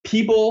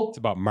people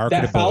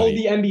that follow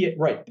the NBA,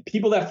 right? The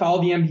people that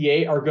follow the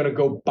NBA are going to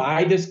go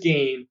buy this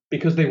game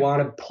because they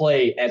want to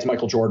play as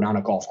Michael Jordan on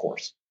a golf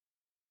course.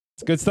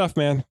 It's good stuff,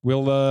 man.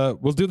 We'll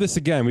do this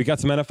again. We got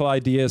some NFL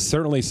ideas,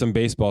 certainly some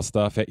baseball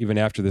stuff, even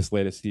after this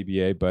latest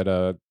CBA,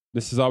 but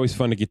this is always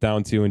fun to get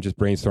down to and just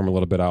brainstorm a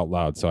little bit out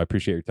loud. So I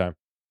appreciate your time.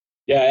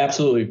 Yeah,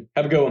 absolutely.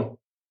 Have a good one.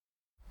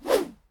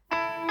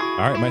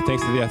 All right, my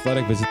thanks to The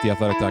Athletic. Visit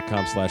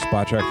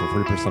theathletic.com/spottrack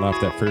for 40% off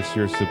that first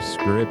year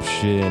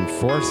subscription.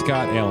 For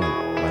Scott Allen,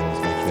 my name is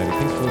Mike Schnetter.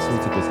 Thanks for listening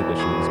to this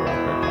edition of the Spot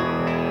Track.